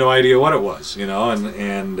we had no idea what it was,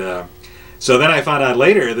 and so then I found out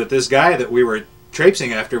later that this guy that we were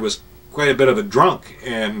traipsing after was quite a bit of a drunk,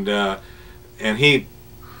 and he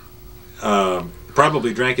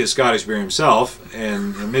probably drank his Scottish beer himself,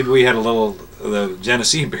 and maybe we had a little of the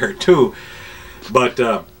Genesee beer too. But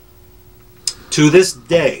to this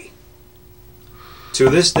day,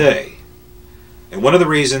 and one of the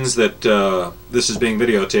reasons that this is being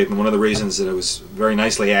videotaped, and one of the reasons that I was very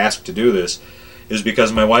nicely asked to do this, is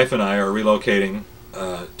because my wife and I are relocating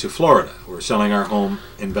to Florida. We're selling our home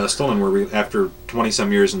in Vestal, and after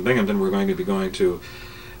 20-some years in Binghamton, we're going to be going to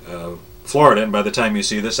Florida. And by the time you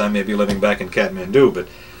see this, I may be living back in Kathmandu. But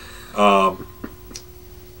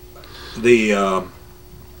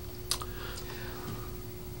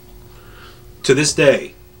to this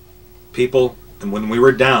day, people, and when we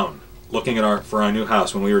were down looking at for our new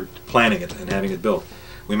house, when we were planning it and having it built,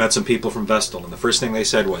 we met some people from Vestal, and the first thing they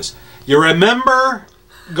said was, "You remember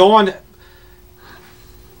going?"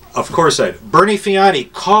 Of course I did. Bernie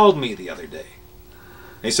Fiani called me the other day.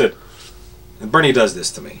 He said, and Bernie does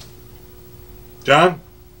this to me, "John,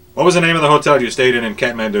 what was the name of the hotel you stayed in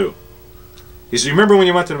Kathmandu?" He said, "You remember when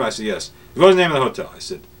you went to them?" I said, "Yes." "What was the name of the hotel?" I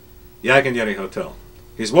said, "Yak and Yeti Hotel."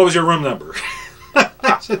 He said, "What was your room number?"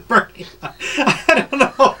 I said, "Bernie, I don't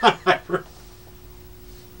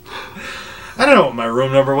know what my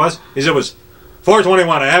room number was." He said, "It was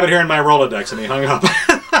 421. I have it here in my Rolodex," and he hung up.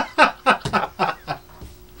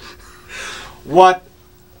 What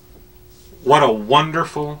a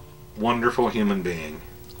wonderful, wonderful human being.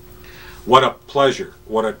 What a pleasure,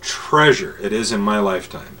 what a treasure it is in my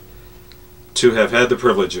lifetime to have had the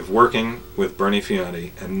privilege of working with Bernie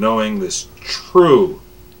Fianti and knowing this true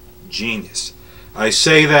genius. I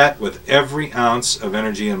say that with every ounce of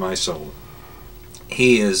energy in my soul.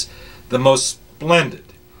 He is the most splendid,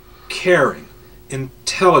 caring,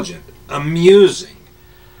 intelligent, amusing,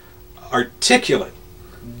 articulate,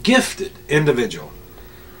 gifted individual.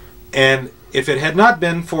 And if it had not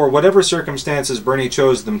been for whatever circumstances Bernie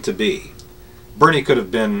chose them to be, Bernie could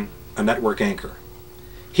have been a network anchor.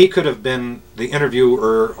 He could have been the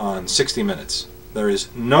interviewer on 60 Minutes. There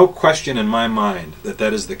is no question in my mind that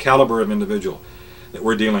that is the caliber of individual that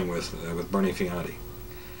we're dealing with Bernie Fianti.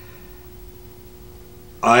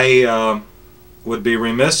 I would be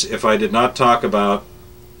remiss if I did not talk about,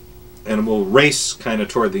 and we'll race kind of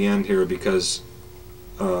toward the end here because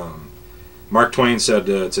Mark Twain said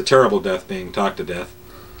it's a terrible death being talked to death,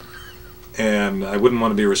 and I wouldn't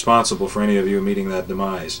want to be responsible for any of you meeting that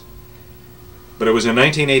demise. But it was in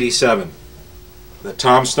 1987 that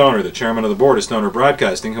Tom Stoner, the chairman of the board of Stoner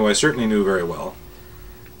Broadcasting, who I certainly knew very well,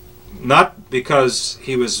 not because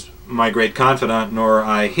he was my great confidant nor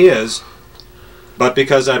I his, but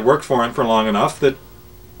because I'd worked for him for long enough that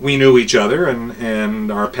we knew each other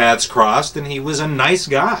and our paths crossed, and he was a nice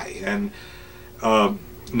guy and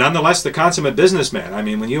nonetheless the consummate businessman. I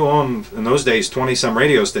mean, when you own, in those days, 20-some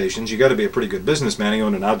radio stations, you got to be a pretty good businessman. He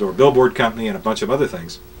owned an outdoor billboard company and a bunch of other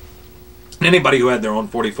things. Anybody who had their own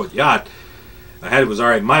 40-foot yacht was all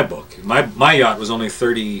right in my book. My yacht was only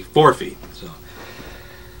 34 feet. So.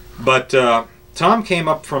 But Tom came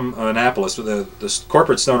up from Annapolis. The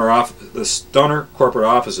corporate the Stoner corporate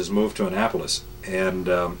offices moved to Annapolis, and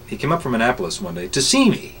he came up from Annapolis one day to see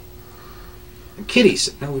me. And Kitty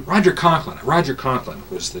said, "No, Roger Conklin." Roger Conklin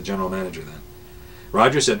was the general manager then.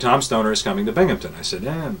 Roger said, "Tom Stoner is coming to Binghamton." I said,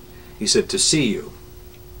 "Eh." He said, "To see you."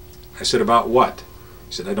 I said, "About what?"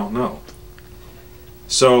 He said, "I don't know."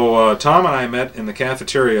 So Tom and I met in the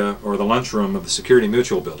cafeteria or the lunchroom of the Security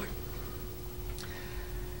Mutual building.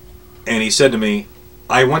 And he said to me,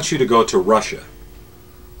 "I want you to go to Russia."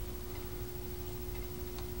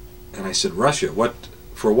 And I said, "Russia? What?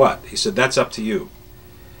 For what?" He said, "That's up to you."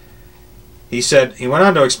 He said, he went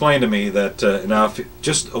on to explain to me that, now,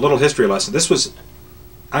 just a little history lesson. This was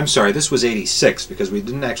 86 because we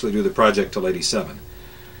didn't actually do the project till 87.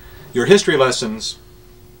 Your history lessons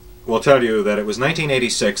will tell you that it was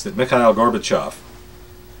 1986 that Mikhail Gorbachev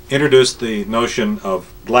introduced the notion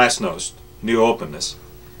of glasnost, new openness,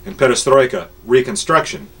 and perestroika,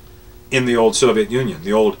 reconstruction, in the old Soviet Union,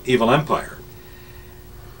 the old evil empire.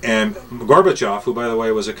 And Gorbachev, who by the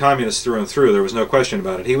way was a communist through and through, there was no question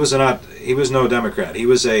about it. He was no Democrat. He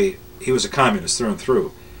was a communist through and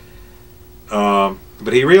through.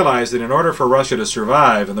 But he realized that in order for Russia to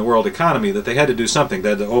survive in the world economy, that they had to do something. They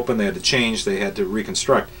had to open, they had to change, they had to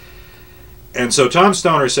reconstruct. And so Tom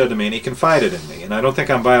Stoner said to me, and he confided in me, and I don't think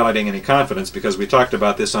I'm violating any confidence because we talked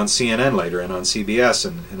about this on CNN later and on CBS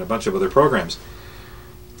and a bunch of other programs,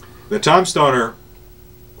 that Tom Stoner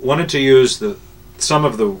wanted to use some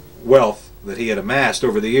of the wealth that he had amassed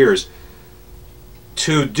over the years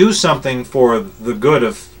to do something for the good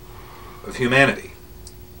of humanity.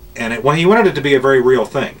 And he wanted it to be a very real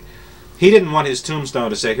thing. He didn't want his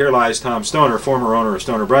tombstone to say, "Here lies Tom Stoner, former owner of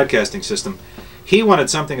Stoner Broadcasting System." He wanted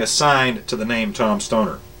something assigned to the name Tom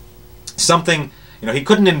Stoner. Something, he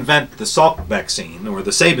couldn't invent the Salk vaccine or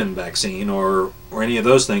the Sabin vaccine or any of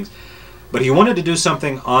those things, but he wanted to do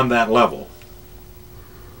something on that level.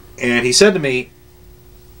 And he said to me,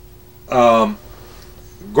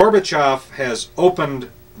 Gorbachev has opened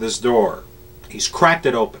this door. He's cracked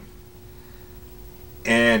it open.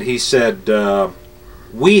 And he said,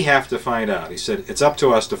 we have to find out. He said, it's up to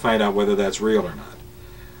us to find out whether that's real or not,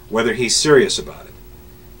 whether he's serious about it.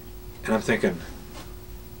 And I'm thinking,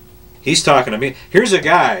 he's talking to me. Here's a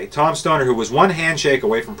guy, Tom Stoner, who was one handshake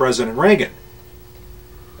away from President Reagan.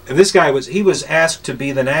 And this guy was asked to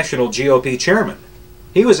be the national GOP chairman.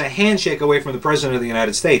 He was a handshake away from the President of the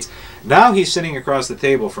United States. Now he's sitting across the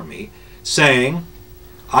table from me saying,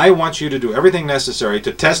 I want you to do everything necessary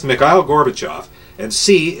to test Mikhail Gorbachev and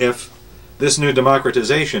see if this new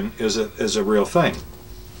democratization is a real thing.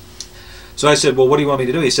 So I said, well, what do you want me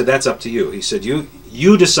to do? He said, that's up to you. He said,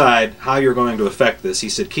 you decide how you're going to affect this. He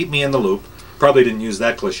said, keep me in the loop. Probably didn't use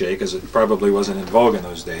that cliche because it probably wasn't in vogue in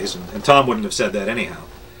those days, and Tom wouldn't have said that anyhow.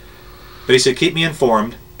 But he said, keep me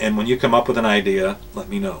informed, and when you come up with an idea, let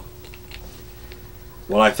me know.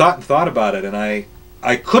 Well, I thought and thought about it, and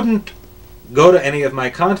I couldn't go to any of my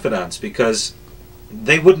confidants because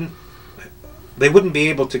they wouldn't be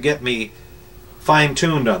able to get me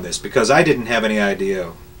fine-tuned on this because I didn't have any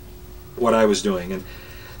idea what I was doing. And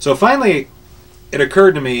so finally it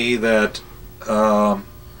occurred to me that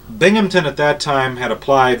Binghamton at that time had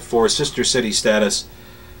applied for sister city status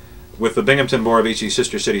with the Binghamton-Borovici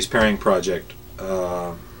Sister Cities Pairing Project.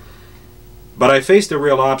 But I faced a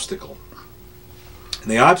real obstacle.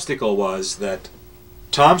 And the obstacle was that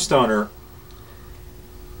Tom Stoner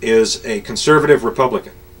is a conservative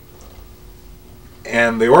Republican.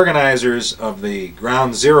 And the organizers of the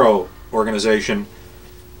Ground Zero organization,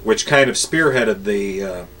 which kind of spearheaded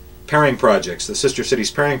the pairing projects, the Sister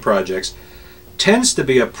Cities Pairing Projects, tends to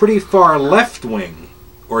be a pretty far left-wing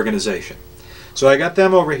organization. So I got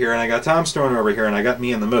them over here, and I got Tom Stoner over here, and I got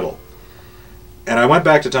me in the middle. And I went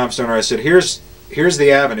back to Tom Stoner. I said, here's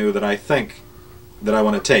the avenue that I think that I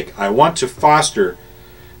want to take. I want to foster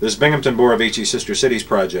this Binghamton-Borovici Sister Cities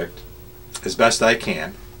project as best I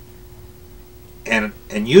can, and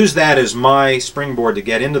use that as my springboard to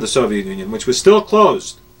get into the Soviet Union, which was still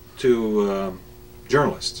closed to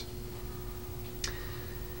journalists.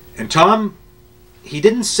 And Tom, he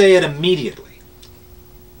didn't say it immediately.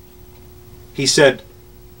 He said,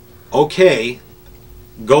 okay,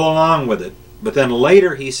 go along with it. But then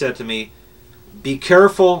later he said to me, be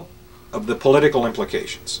careful of the political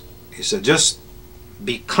implications. He said, just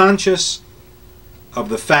be conscious of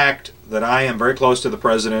the fact that I am very close to the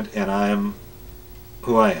president and I am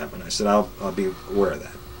who I am. And I said, I'll be aware of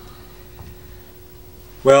that.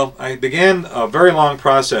 Well, I began a very long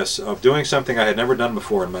process of doing something I had never done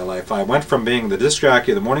before in my life. I went from being the disc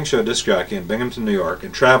jockey, the morning show disc jockey in Binghamton, New York,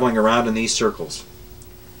 and traveling around in these circles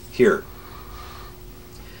here,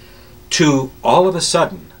 to all of a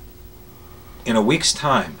sudden, in a week's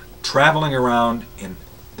time, traveling around in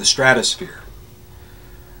the stratosphere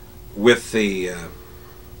with the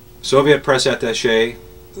Soviet press attaché,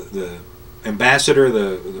 the ambassador,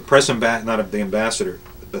 the press ambassador, not the ambassador,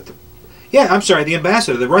 but the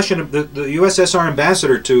ambassador, the Russian, the USSR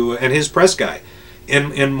ambassador and his press guy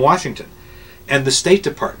in Washington, and the State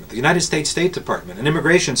Department, the United States State Department, and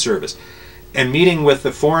Immigration Service, and meeting with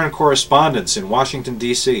the foreign correspondents in Washington,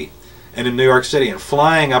 D.C., and in New York City, and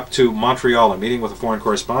flying up to Montreal and meeting with the foreign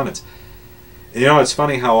correspondents. And, you know, it's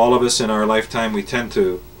funny how all of us in our lifetime, we tend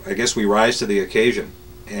to, I guess we rise to the occasion.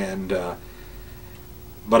 And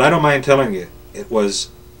but I don't mind telling you, it was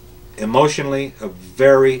emotionally a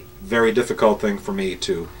very, very difficult thing for me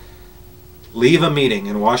to leave a meeting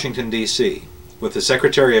in Washington, D.C. with the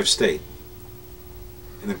Secretary of State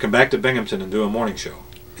and then come back to Binghamton and do a morning show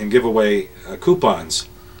and give away coupons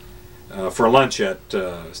for lunch at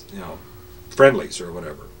Friendly's or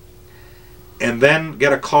whatever, and then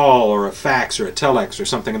get a call or a fax or a telex or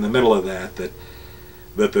something in the middle of that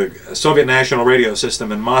the Soviet National Radio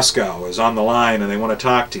System in Moscow is on the line and they want to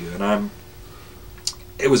talk to you. And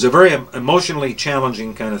it was a very emotionally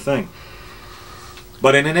challenging kind of thing.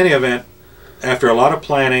 But in any event, after a lot of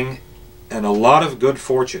planning and a lot of good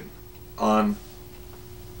fortune over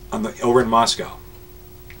in Moscow,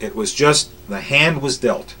 it was just, the hand was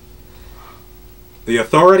dealt. The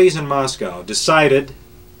authorities in Moscow decided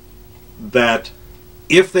that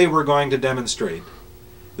if they were going to demonstrate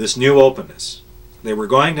this new openness, they were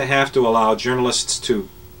going to have to allow journalists to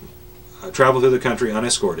travel through the country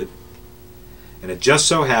unescorted. And it just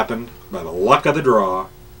so happened, by the luck of the draw,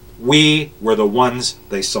 we were the ones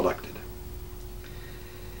they selected.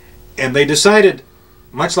 And they decided,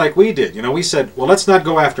 much like we did, we said, well, let's not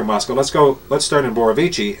go after Moscow, let's start in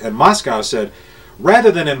Borovici. And Moscow said,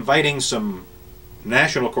 rather than inviting some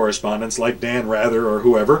national correspondents like Dan Rather or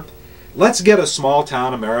whoever, let's get a small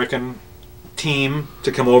town American team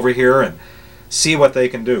to come over here and see what they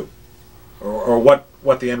can do, or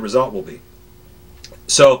what the end result will be.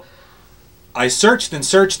 So I searched and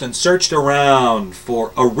searched and searched around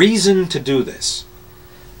for a reason to do this,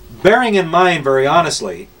 bearing in mind very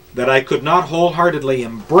honestly that I could not wholeheartedly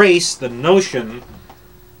embrace the notion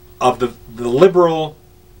of the liberal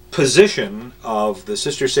position of the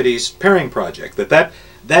Sister Cities Pairing Project,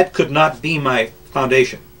 that could not be my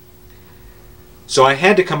foundation. So I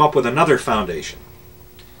had to come up with another foundation.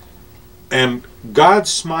 And God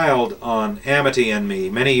smiled on Amity and me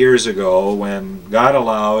many years ago when God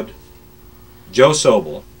allowed Joe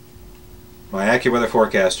Sobel, my AccuWeather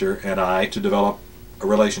forecaster, and I to develop a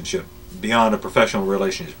relationship beyond a professional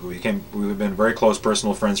relationship. We've been very close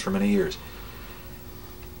personal friends for many years.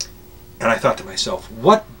 And I thought to myself,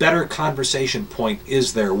 what better conversation point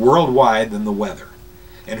is there worldwide than the weather?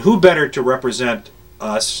 And who better to represent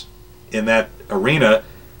us in that arena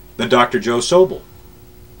than Dr. Joe Sobel?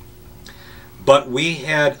 But we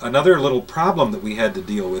had another little problem that we had to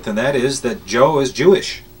deal with, and that is that Joe is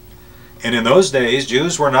Jewish. And in those days,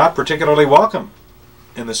 Jews were not particularly welcome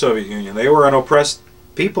in the Soviet Union. They were an oppressed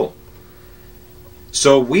people.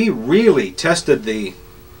 So we really tested the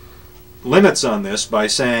limits on this by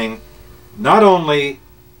saying, not only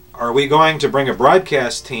are we going to bring a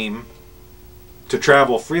broadcast team to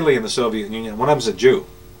travel freely in the Soviet Union, one of them's a Jew.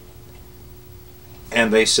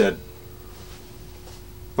 And they said,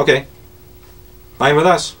 okay, fine with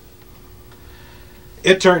us.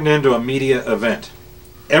 It turned into a media event.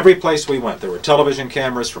 Every place we went, there were television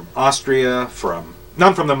cameras from Austria,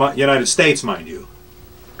 none from the United States, mind you.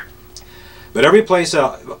 But every place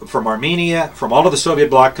from Armenia, from all of the Soviet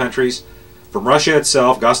bloc countries, from Russia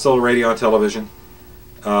itself, Gostel Radio and Television,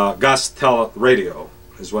 Gostel Radio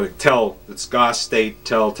is what it's Gos, State,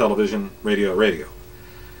 Television, Radio.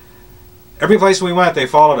 Every place we went, they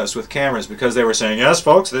followed us with cameras because they were saying, yes,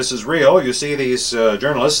 folks, this is real. You see these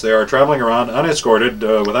journalists, they are traveling around unescorted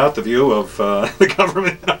without the view of the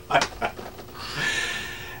government.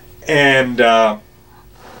 And our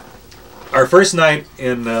first night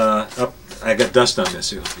in, I got dust on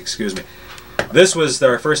this, excuse me. This was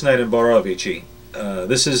our first night in Borovichi.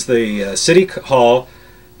 This is the City Hall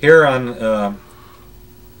here on,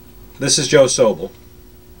 this is Joe Sobel,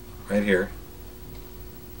 right here.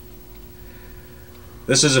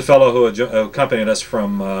 This is a fellow who accompanied us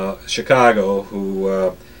from Chicago,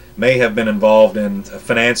 who may have been involved in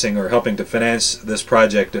financing or helping to finance this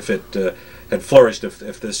project if it had flourished,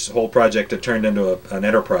 if this whole project had turned into an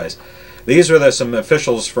enterprise. These were some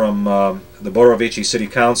officials from the Borovichi City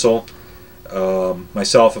Council,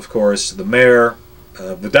 myself, of course, the mayor,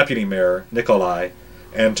 the deputy mayor, Nikolai,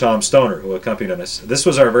 and Tom Stoner, who accompanied us. This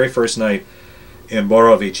was our very first night in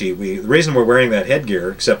Borovichi. The reason we're wearing that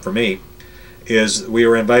headgear, except for me, is we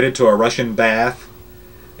were invited to a Russian bath,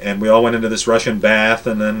 and we all went into this Russian bath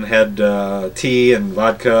and then had tea and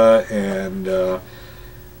vodka, and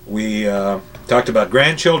we talked about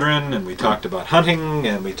grandchildren, and we talked about hunting,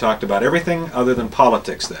 and we talked about everything other than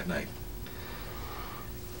politics that night.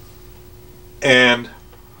 And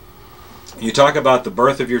you talk about the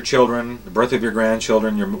birth of your children, the birth of your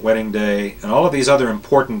grandchildren, your wedding day, and all of these other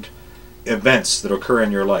important events that occur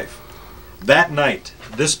in your life. That night,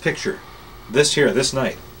 this picture, this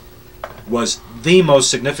night, was the most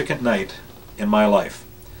significant night in my life.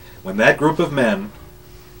 When that group of men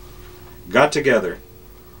got together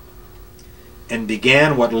and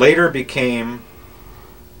began what later became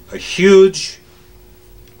a huge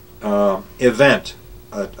event,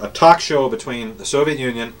 a talk show between the Soviet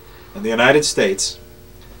Union and the United States,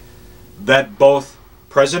 that both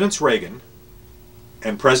Presidents Reagan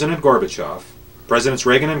and Presidents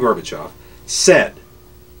Reagan and Gorbachev, said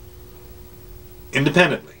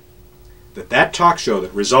independently that talk show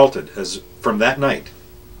that resulted from that night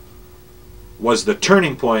was the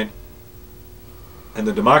turning point in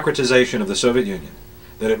the democratization of the Soviet Union,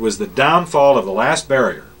 that it was the downfall of the last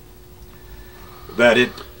barrier, that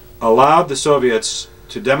it allowed the Soviets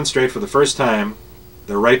to demonstrate for the first time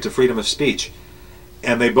their right to freedom of speech.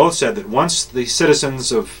 And they both said that once the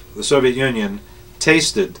citizens of the Soviet Union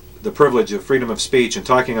tasted the privilege of freedom of speech and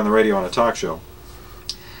talking on the radio on a talk show,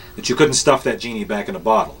 that you couldn't stuff that genie back in a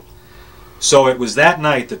bottle. So it was that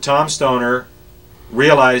night that Tom Stoner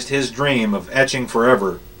realized his dream of etching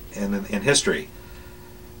forever in history,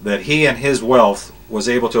 that he and his wealth was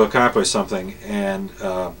able to accomplish something. And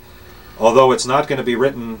although it's not going to be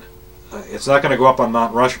written, it's not going to go up on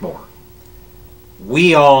Mount Rushmore,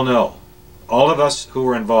 we all know, all of us who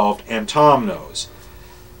were involved, and Tom knows,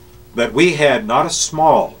 that we had not a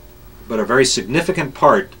small but a very significant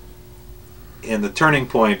part in the turning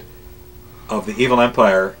point of the evil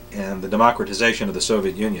empire and the democratization of the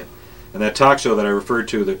Soviet Union. And that talk show that I referred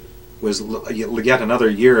to, that was yet another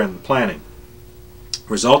year in planning,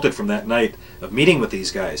 resulted from that night of meeting with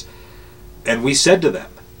these guys. And we said to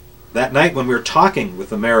them, that night when we were talking with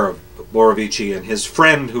the mayor of Borovichi and his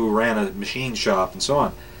friend who ran a machine shop and so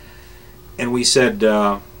on, and we said,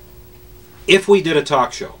 if we did a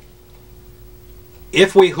talk show,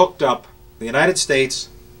 if we hooked up the United States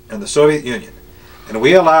and the Soviet Union, and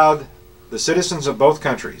we allowed the citizens of both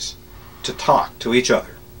countries to talk to each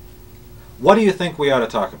other, what do you think we ought to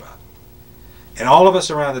talk about? And all of us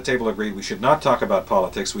around the table agreed we should not talk about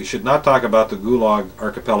politics, we should not talk about the Gulag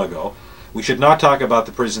archipelago, we should not talk about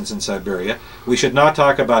the prisons in Siberia, we should not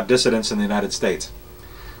talk about dissidents in the United States.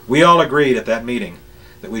 We all agreed at that meeting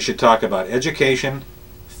that we should talk about education,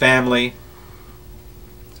 family,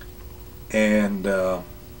 and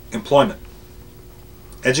employment.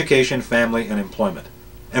 Education, family, and employment.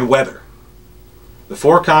 And weather. The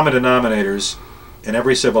four common denominators in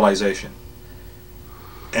every civilization.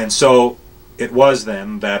 And so it was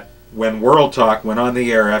then that when World Talk went on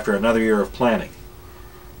the air after another year of planning,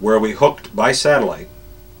 where we hooked by satellite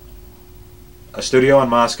a studio in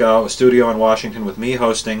Moscow, a studio in Washington with me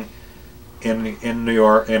hosting, in New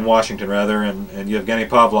York, in Washington rather, and Yevgeny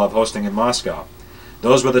Pavlov hosting in Moscow.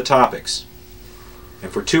 Those were the topics.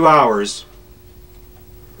 And for 2 hours,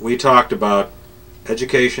 we talked about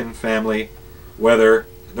education, family, weather.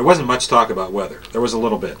 There wasn't much talk about weather. There was a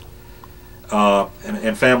little bit.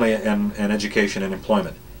 And family and education and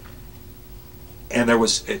employment. And it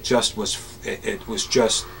was just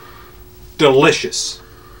delicious.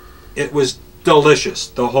 It was delicious,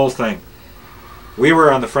 the whole thing. We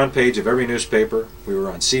were on the front page of every newspaper. We were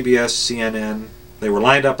on CBS, CNN. They were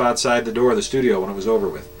lined up outside the door of the studio when it was over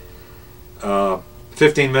with.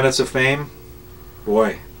 15 minutes of fame,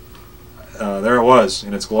 boy, there it was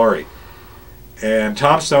in its glory. And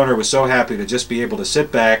Tom Stoner was so happy to just be able to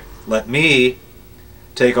sit back, let me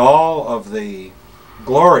take all of the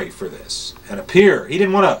glory for this and appear. He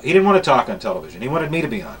didn't want to talk on television. He wanted me to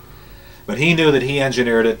be on. But he knew that he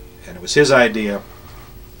engineered it, and it was his idea.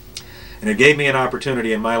 And it gave me an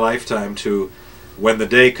opportunity in my lifetime to, when the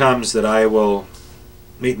day comes that I will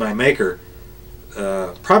meet my maker,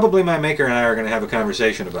 probably my maker and I are going to have a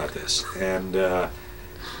conversation about this. And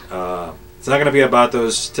it's not going to be about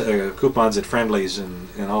those coupons at Friendly's and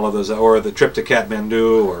all of those, or the trip to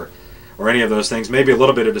Kathmandu, or any of those things. Maybe a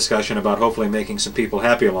little bit of discussion about hopefully making some people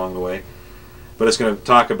happy along the way. But it's going to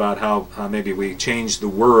talk about how maybe we change the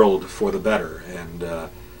world for the better. And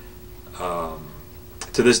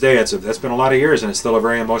to this day, that's been a lot of years, and it's still a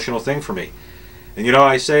very emotional thing for me. And you know,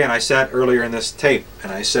 I sat earlier in this tape,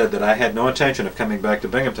 and I said that I had no intention of coming back to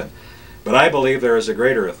Binghamton. But I believe there is a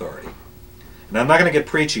greater authority. And I'm not going to get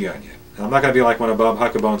preachy on you. And I'm not going to be like one of Bob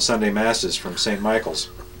Huckabone's Sunday Masses from St. Michael's.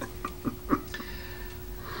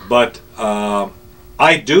 But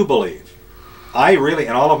I do believe, I really,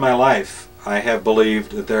 in all of my life, I have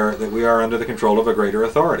believed that we are under the control of a greater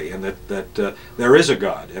authority, and that there is a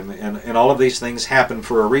God, and all of these things happen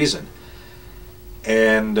for a reason.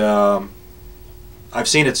 And I've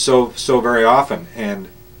seen it so very often. And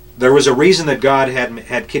there was a reason that God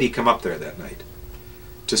had Kitty come up there that night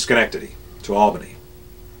to Schenectady, to Albany.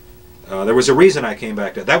 There was a reason I came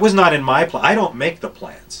back there. That was not in my plan. I don't make the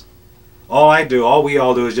plans. All we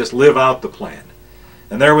all do is just live out the plan.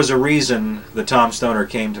 And there was a reason that Tom Stoner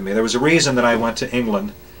came to me. There was a reason that I went to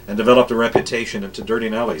England and developed a reputation into Dirty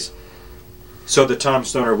Nellies, so that Tom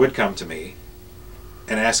Stoner would come to me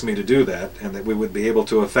and ask me to do that, and that we would be able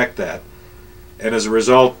to affect that. And as a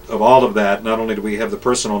result of all of that, not only do we have the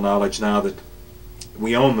personal knowledge now that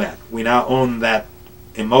we own that, we now own that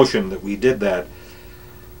emotion that we did that,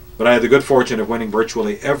 but I had the good fortune of winning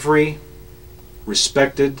virtually every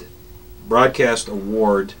respected broadcast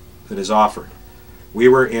award that is offered. We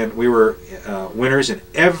were winners in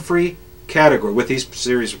every category with these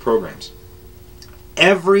series of programs.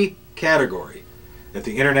 Every category at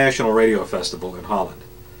the International Radio Festival in Holland.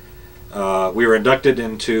 We were inducted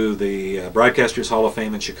into the Broadcasters Hall of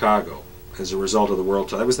Fame in Chicago as a result of the World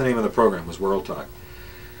Talk. That was the name of the program, was World Talk.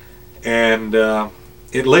 And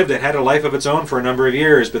it had a life of its own for a number of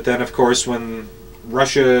years, but then, of course, when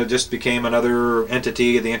Russia just became another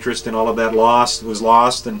entity, the interest in all of that was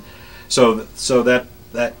lost, and so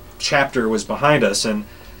that chapter was behind us, and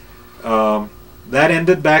that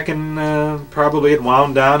ended back in probably it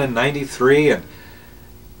wound down in '93,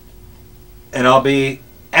 and I'll be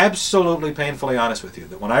absolutely painfully honest with you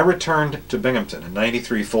that when I returned to Binghamton in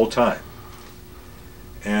 '93 full time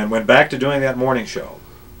and went back to doing that morning show,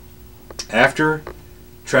 after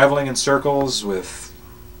traveling in circles with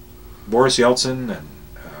Boris Yeltsin and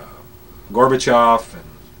Gorbachev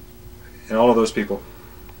and all of those people,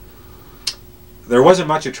 there wasn't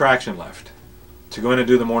much attraction left to go in and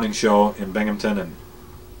do the morning show in Binghamton. And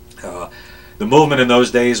the movement in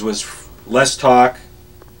those days was less talk,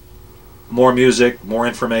 more music, more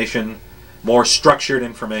information, more structured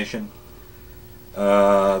information.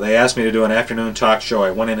 They asked me to do an afternoon talk show.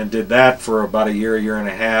 I went in and did that for about a year and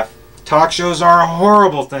a half. Talk shows are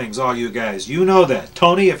horrible things, all you guys. You know that.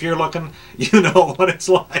 Tony, if you're looking, you know what it's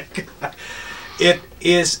like. It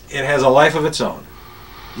has a life of its own.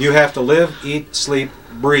 You have to live, eat, sleep,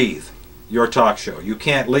 breathe your talk show. You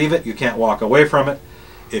can't leave it. You can't walk away from it.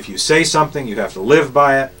 If you say something, you have to live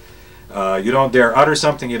by it. You don't dare utter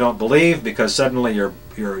something you don't believe, because suddenly your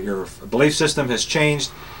belief system has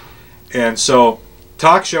changed. And so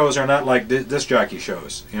talk shows are not like disc jockey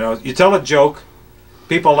shows. You know, you tell a joke,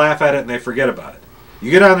 people laugh at it and they forget about it.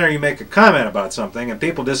 You get on there, you make a comment about something, and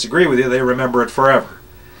people disagree with you, they remember it forever.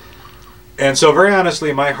 And so very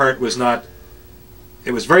honestly, my heart was not,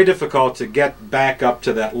 it was very difficult to get back up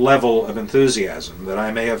to that level of enthusiasm that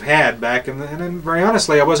I may have had back in the, and very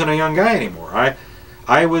honestly, I wasn't a young guy anymore.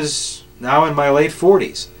 I was now in my late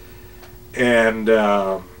 40s. And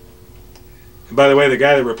By the way, the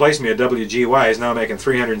guy that replaced me at WGY is now making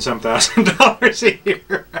 $300 and some thousand a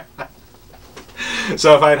year.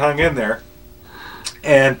 So if I'd hung in there.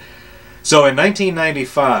 And so in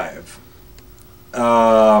 1995,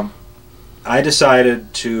 I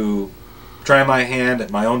decided to try my hand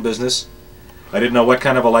at my own business. I didn't know what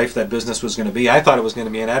kind of a life that business was going to be. I thought it was going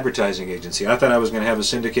to be an advertising agency. I thought I was going to have a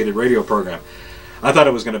syndicated radio program. I thought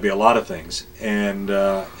it was going to be a lot of things. And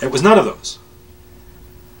it was none of those.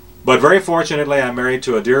 But very fortunately, I'm married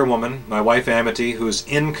to a dear woman, my wife Amity, whose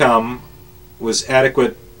income was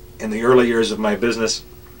adequate in the early years of my business.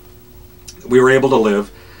 We were able to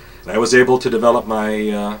live. I was able to develop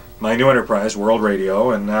my my new enterprise, World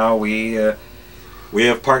Radio, and now we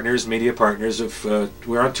have partners, media partners.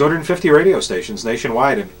 We're on 250 radio stations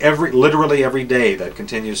nationwide, and literally every day that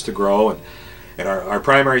continues to grow. And our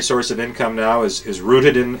primary source of income now is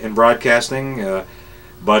rooted in broadcasting.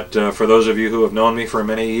 But for those of you who have known me for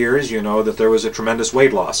many years, you know that there was a tremendous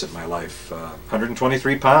weight loss in my life,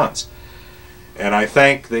 123 pounds. And I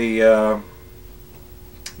thank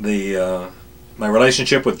my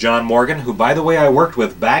relationship with John Morgan, who, by the way, I worked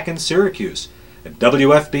with back in Syracuse at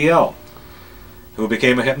WFBL, who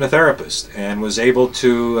became a hypnotherapist and was able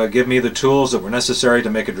to give me the tools that were necessary to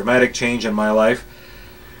make a dramatic change in my life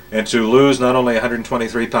and to lose not only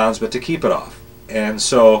 123 pounds, but to keep it off. And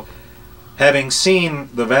so, having seen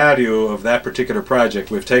the value of that particular project,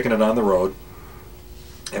 we've taken it on the road,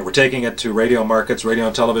 and we're taking it to radio markets, radio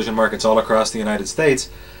and television markets all across the United States,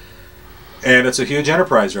 and it's a huge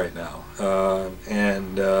enterprise right now.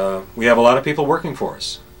 We have a lot of people working for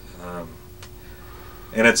us,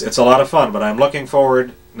 and it's a lot of fun. But I'm looking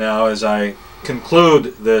forward now as I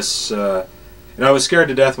conclude this. I was scared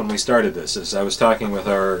to death when we started this. As I was talking with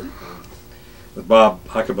with Bob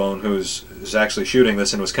Huckabone, who's actually shooting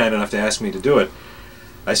this and was kind enough to ask me to do it.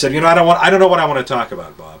 I said, I don't know what I want to talk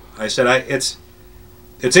about, Bob. I said, it's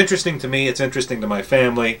interesting to me. It's interesting to my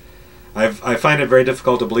family. I find it very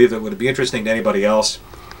difficult to believe that it would be interesting to anybody else.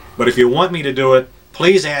 But if you want me to do it,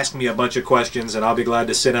 please ask me a bunch of questions, and I'll be glad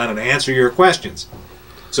to sit down and answer your questions.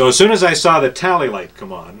 So as soon as I saw the tally light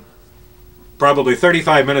come on, probably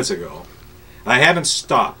 35 minutes ago, I haven't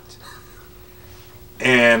stopped.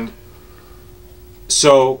 And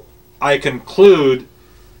so I conclude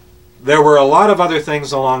there were a lot of other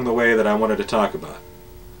things along the way that I wanted to talk about.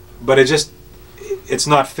 But it's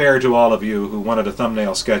not fair to all of you who wanted a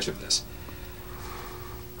thumbnail sketch of this.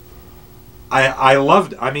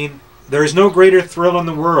 There is no greater thrill in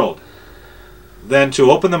the world than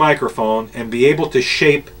to open the microphone and be able to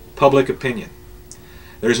shape public opinion.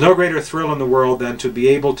 There's no greater thrill in the world than to be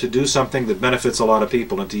able to do something that benefits a lot of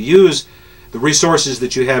people and to use the resources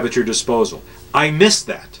that you have at your disposal. I miss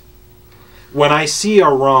that. When I see a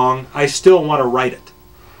wrong, I still want to right it.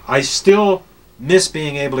 I still miss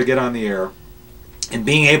being able to get on the air and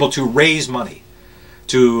being able to raise money,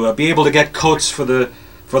 to be able to get coats for the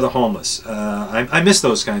homeless. I miss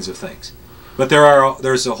those kinds of things. But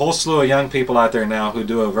there's a whole slew of young people out there now who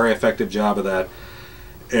do a very effective job of that.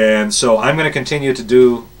 And so I'm going to continue to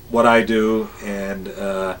do what I do, and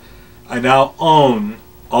I now own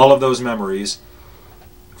all of those memories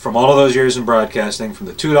from all of those years in broadcasting, from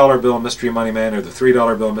the $2 bill Mystery Money Man or the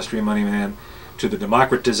 $3 bill Mystery Money Man, to the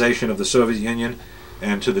democratization of the Soviet Union,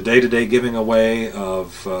 and to the day-to-day giving away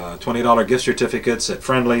of $20 gift certificates at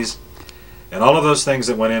Friendly's, and all of those things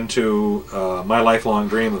that went into my lifelong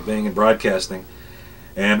dream of being in broadcasting.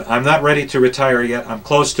 And I'm not ready to retire yet. I'm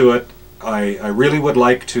close to it. I really would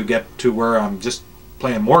like to get to where I'm just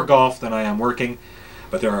playing more golf than I am working,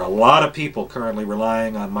 but there are a lot of people currently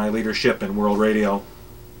relying on my leadership in World Radio.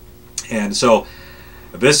 And so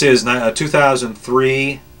this is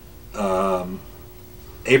 2003,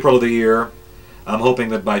 April of the year. I'm hoping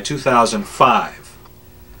that by 2005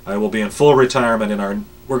 I will be in full retirement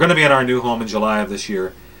we're going to be in our new home in July of this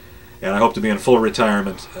year, and I hope to be in full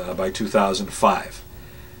retirement by 2005.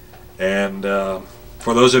 And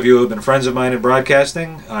for those of you who have been friends of mine in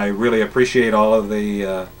broadcasting, I really appreciate all of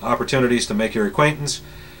the opportunities to make your acquaintance.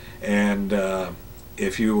 And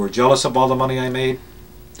if you were jealous of all the money I made,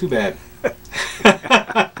 too bad.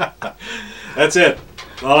 That's it.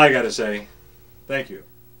 All I got to say. Thank you.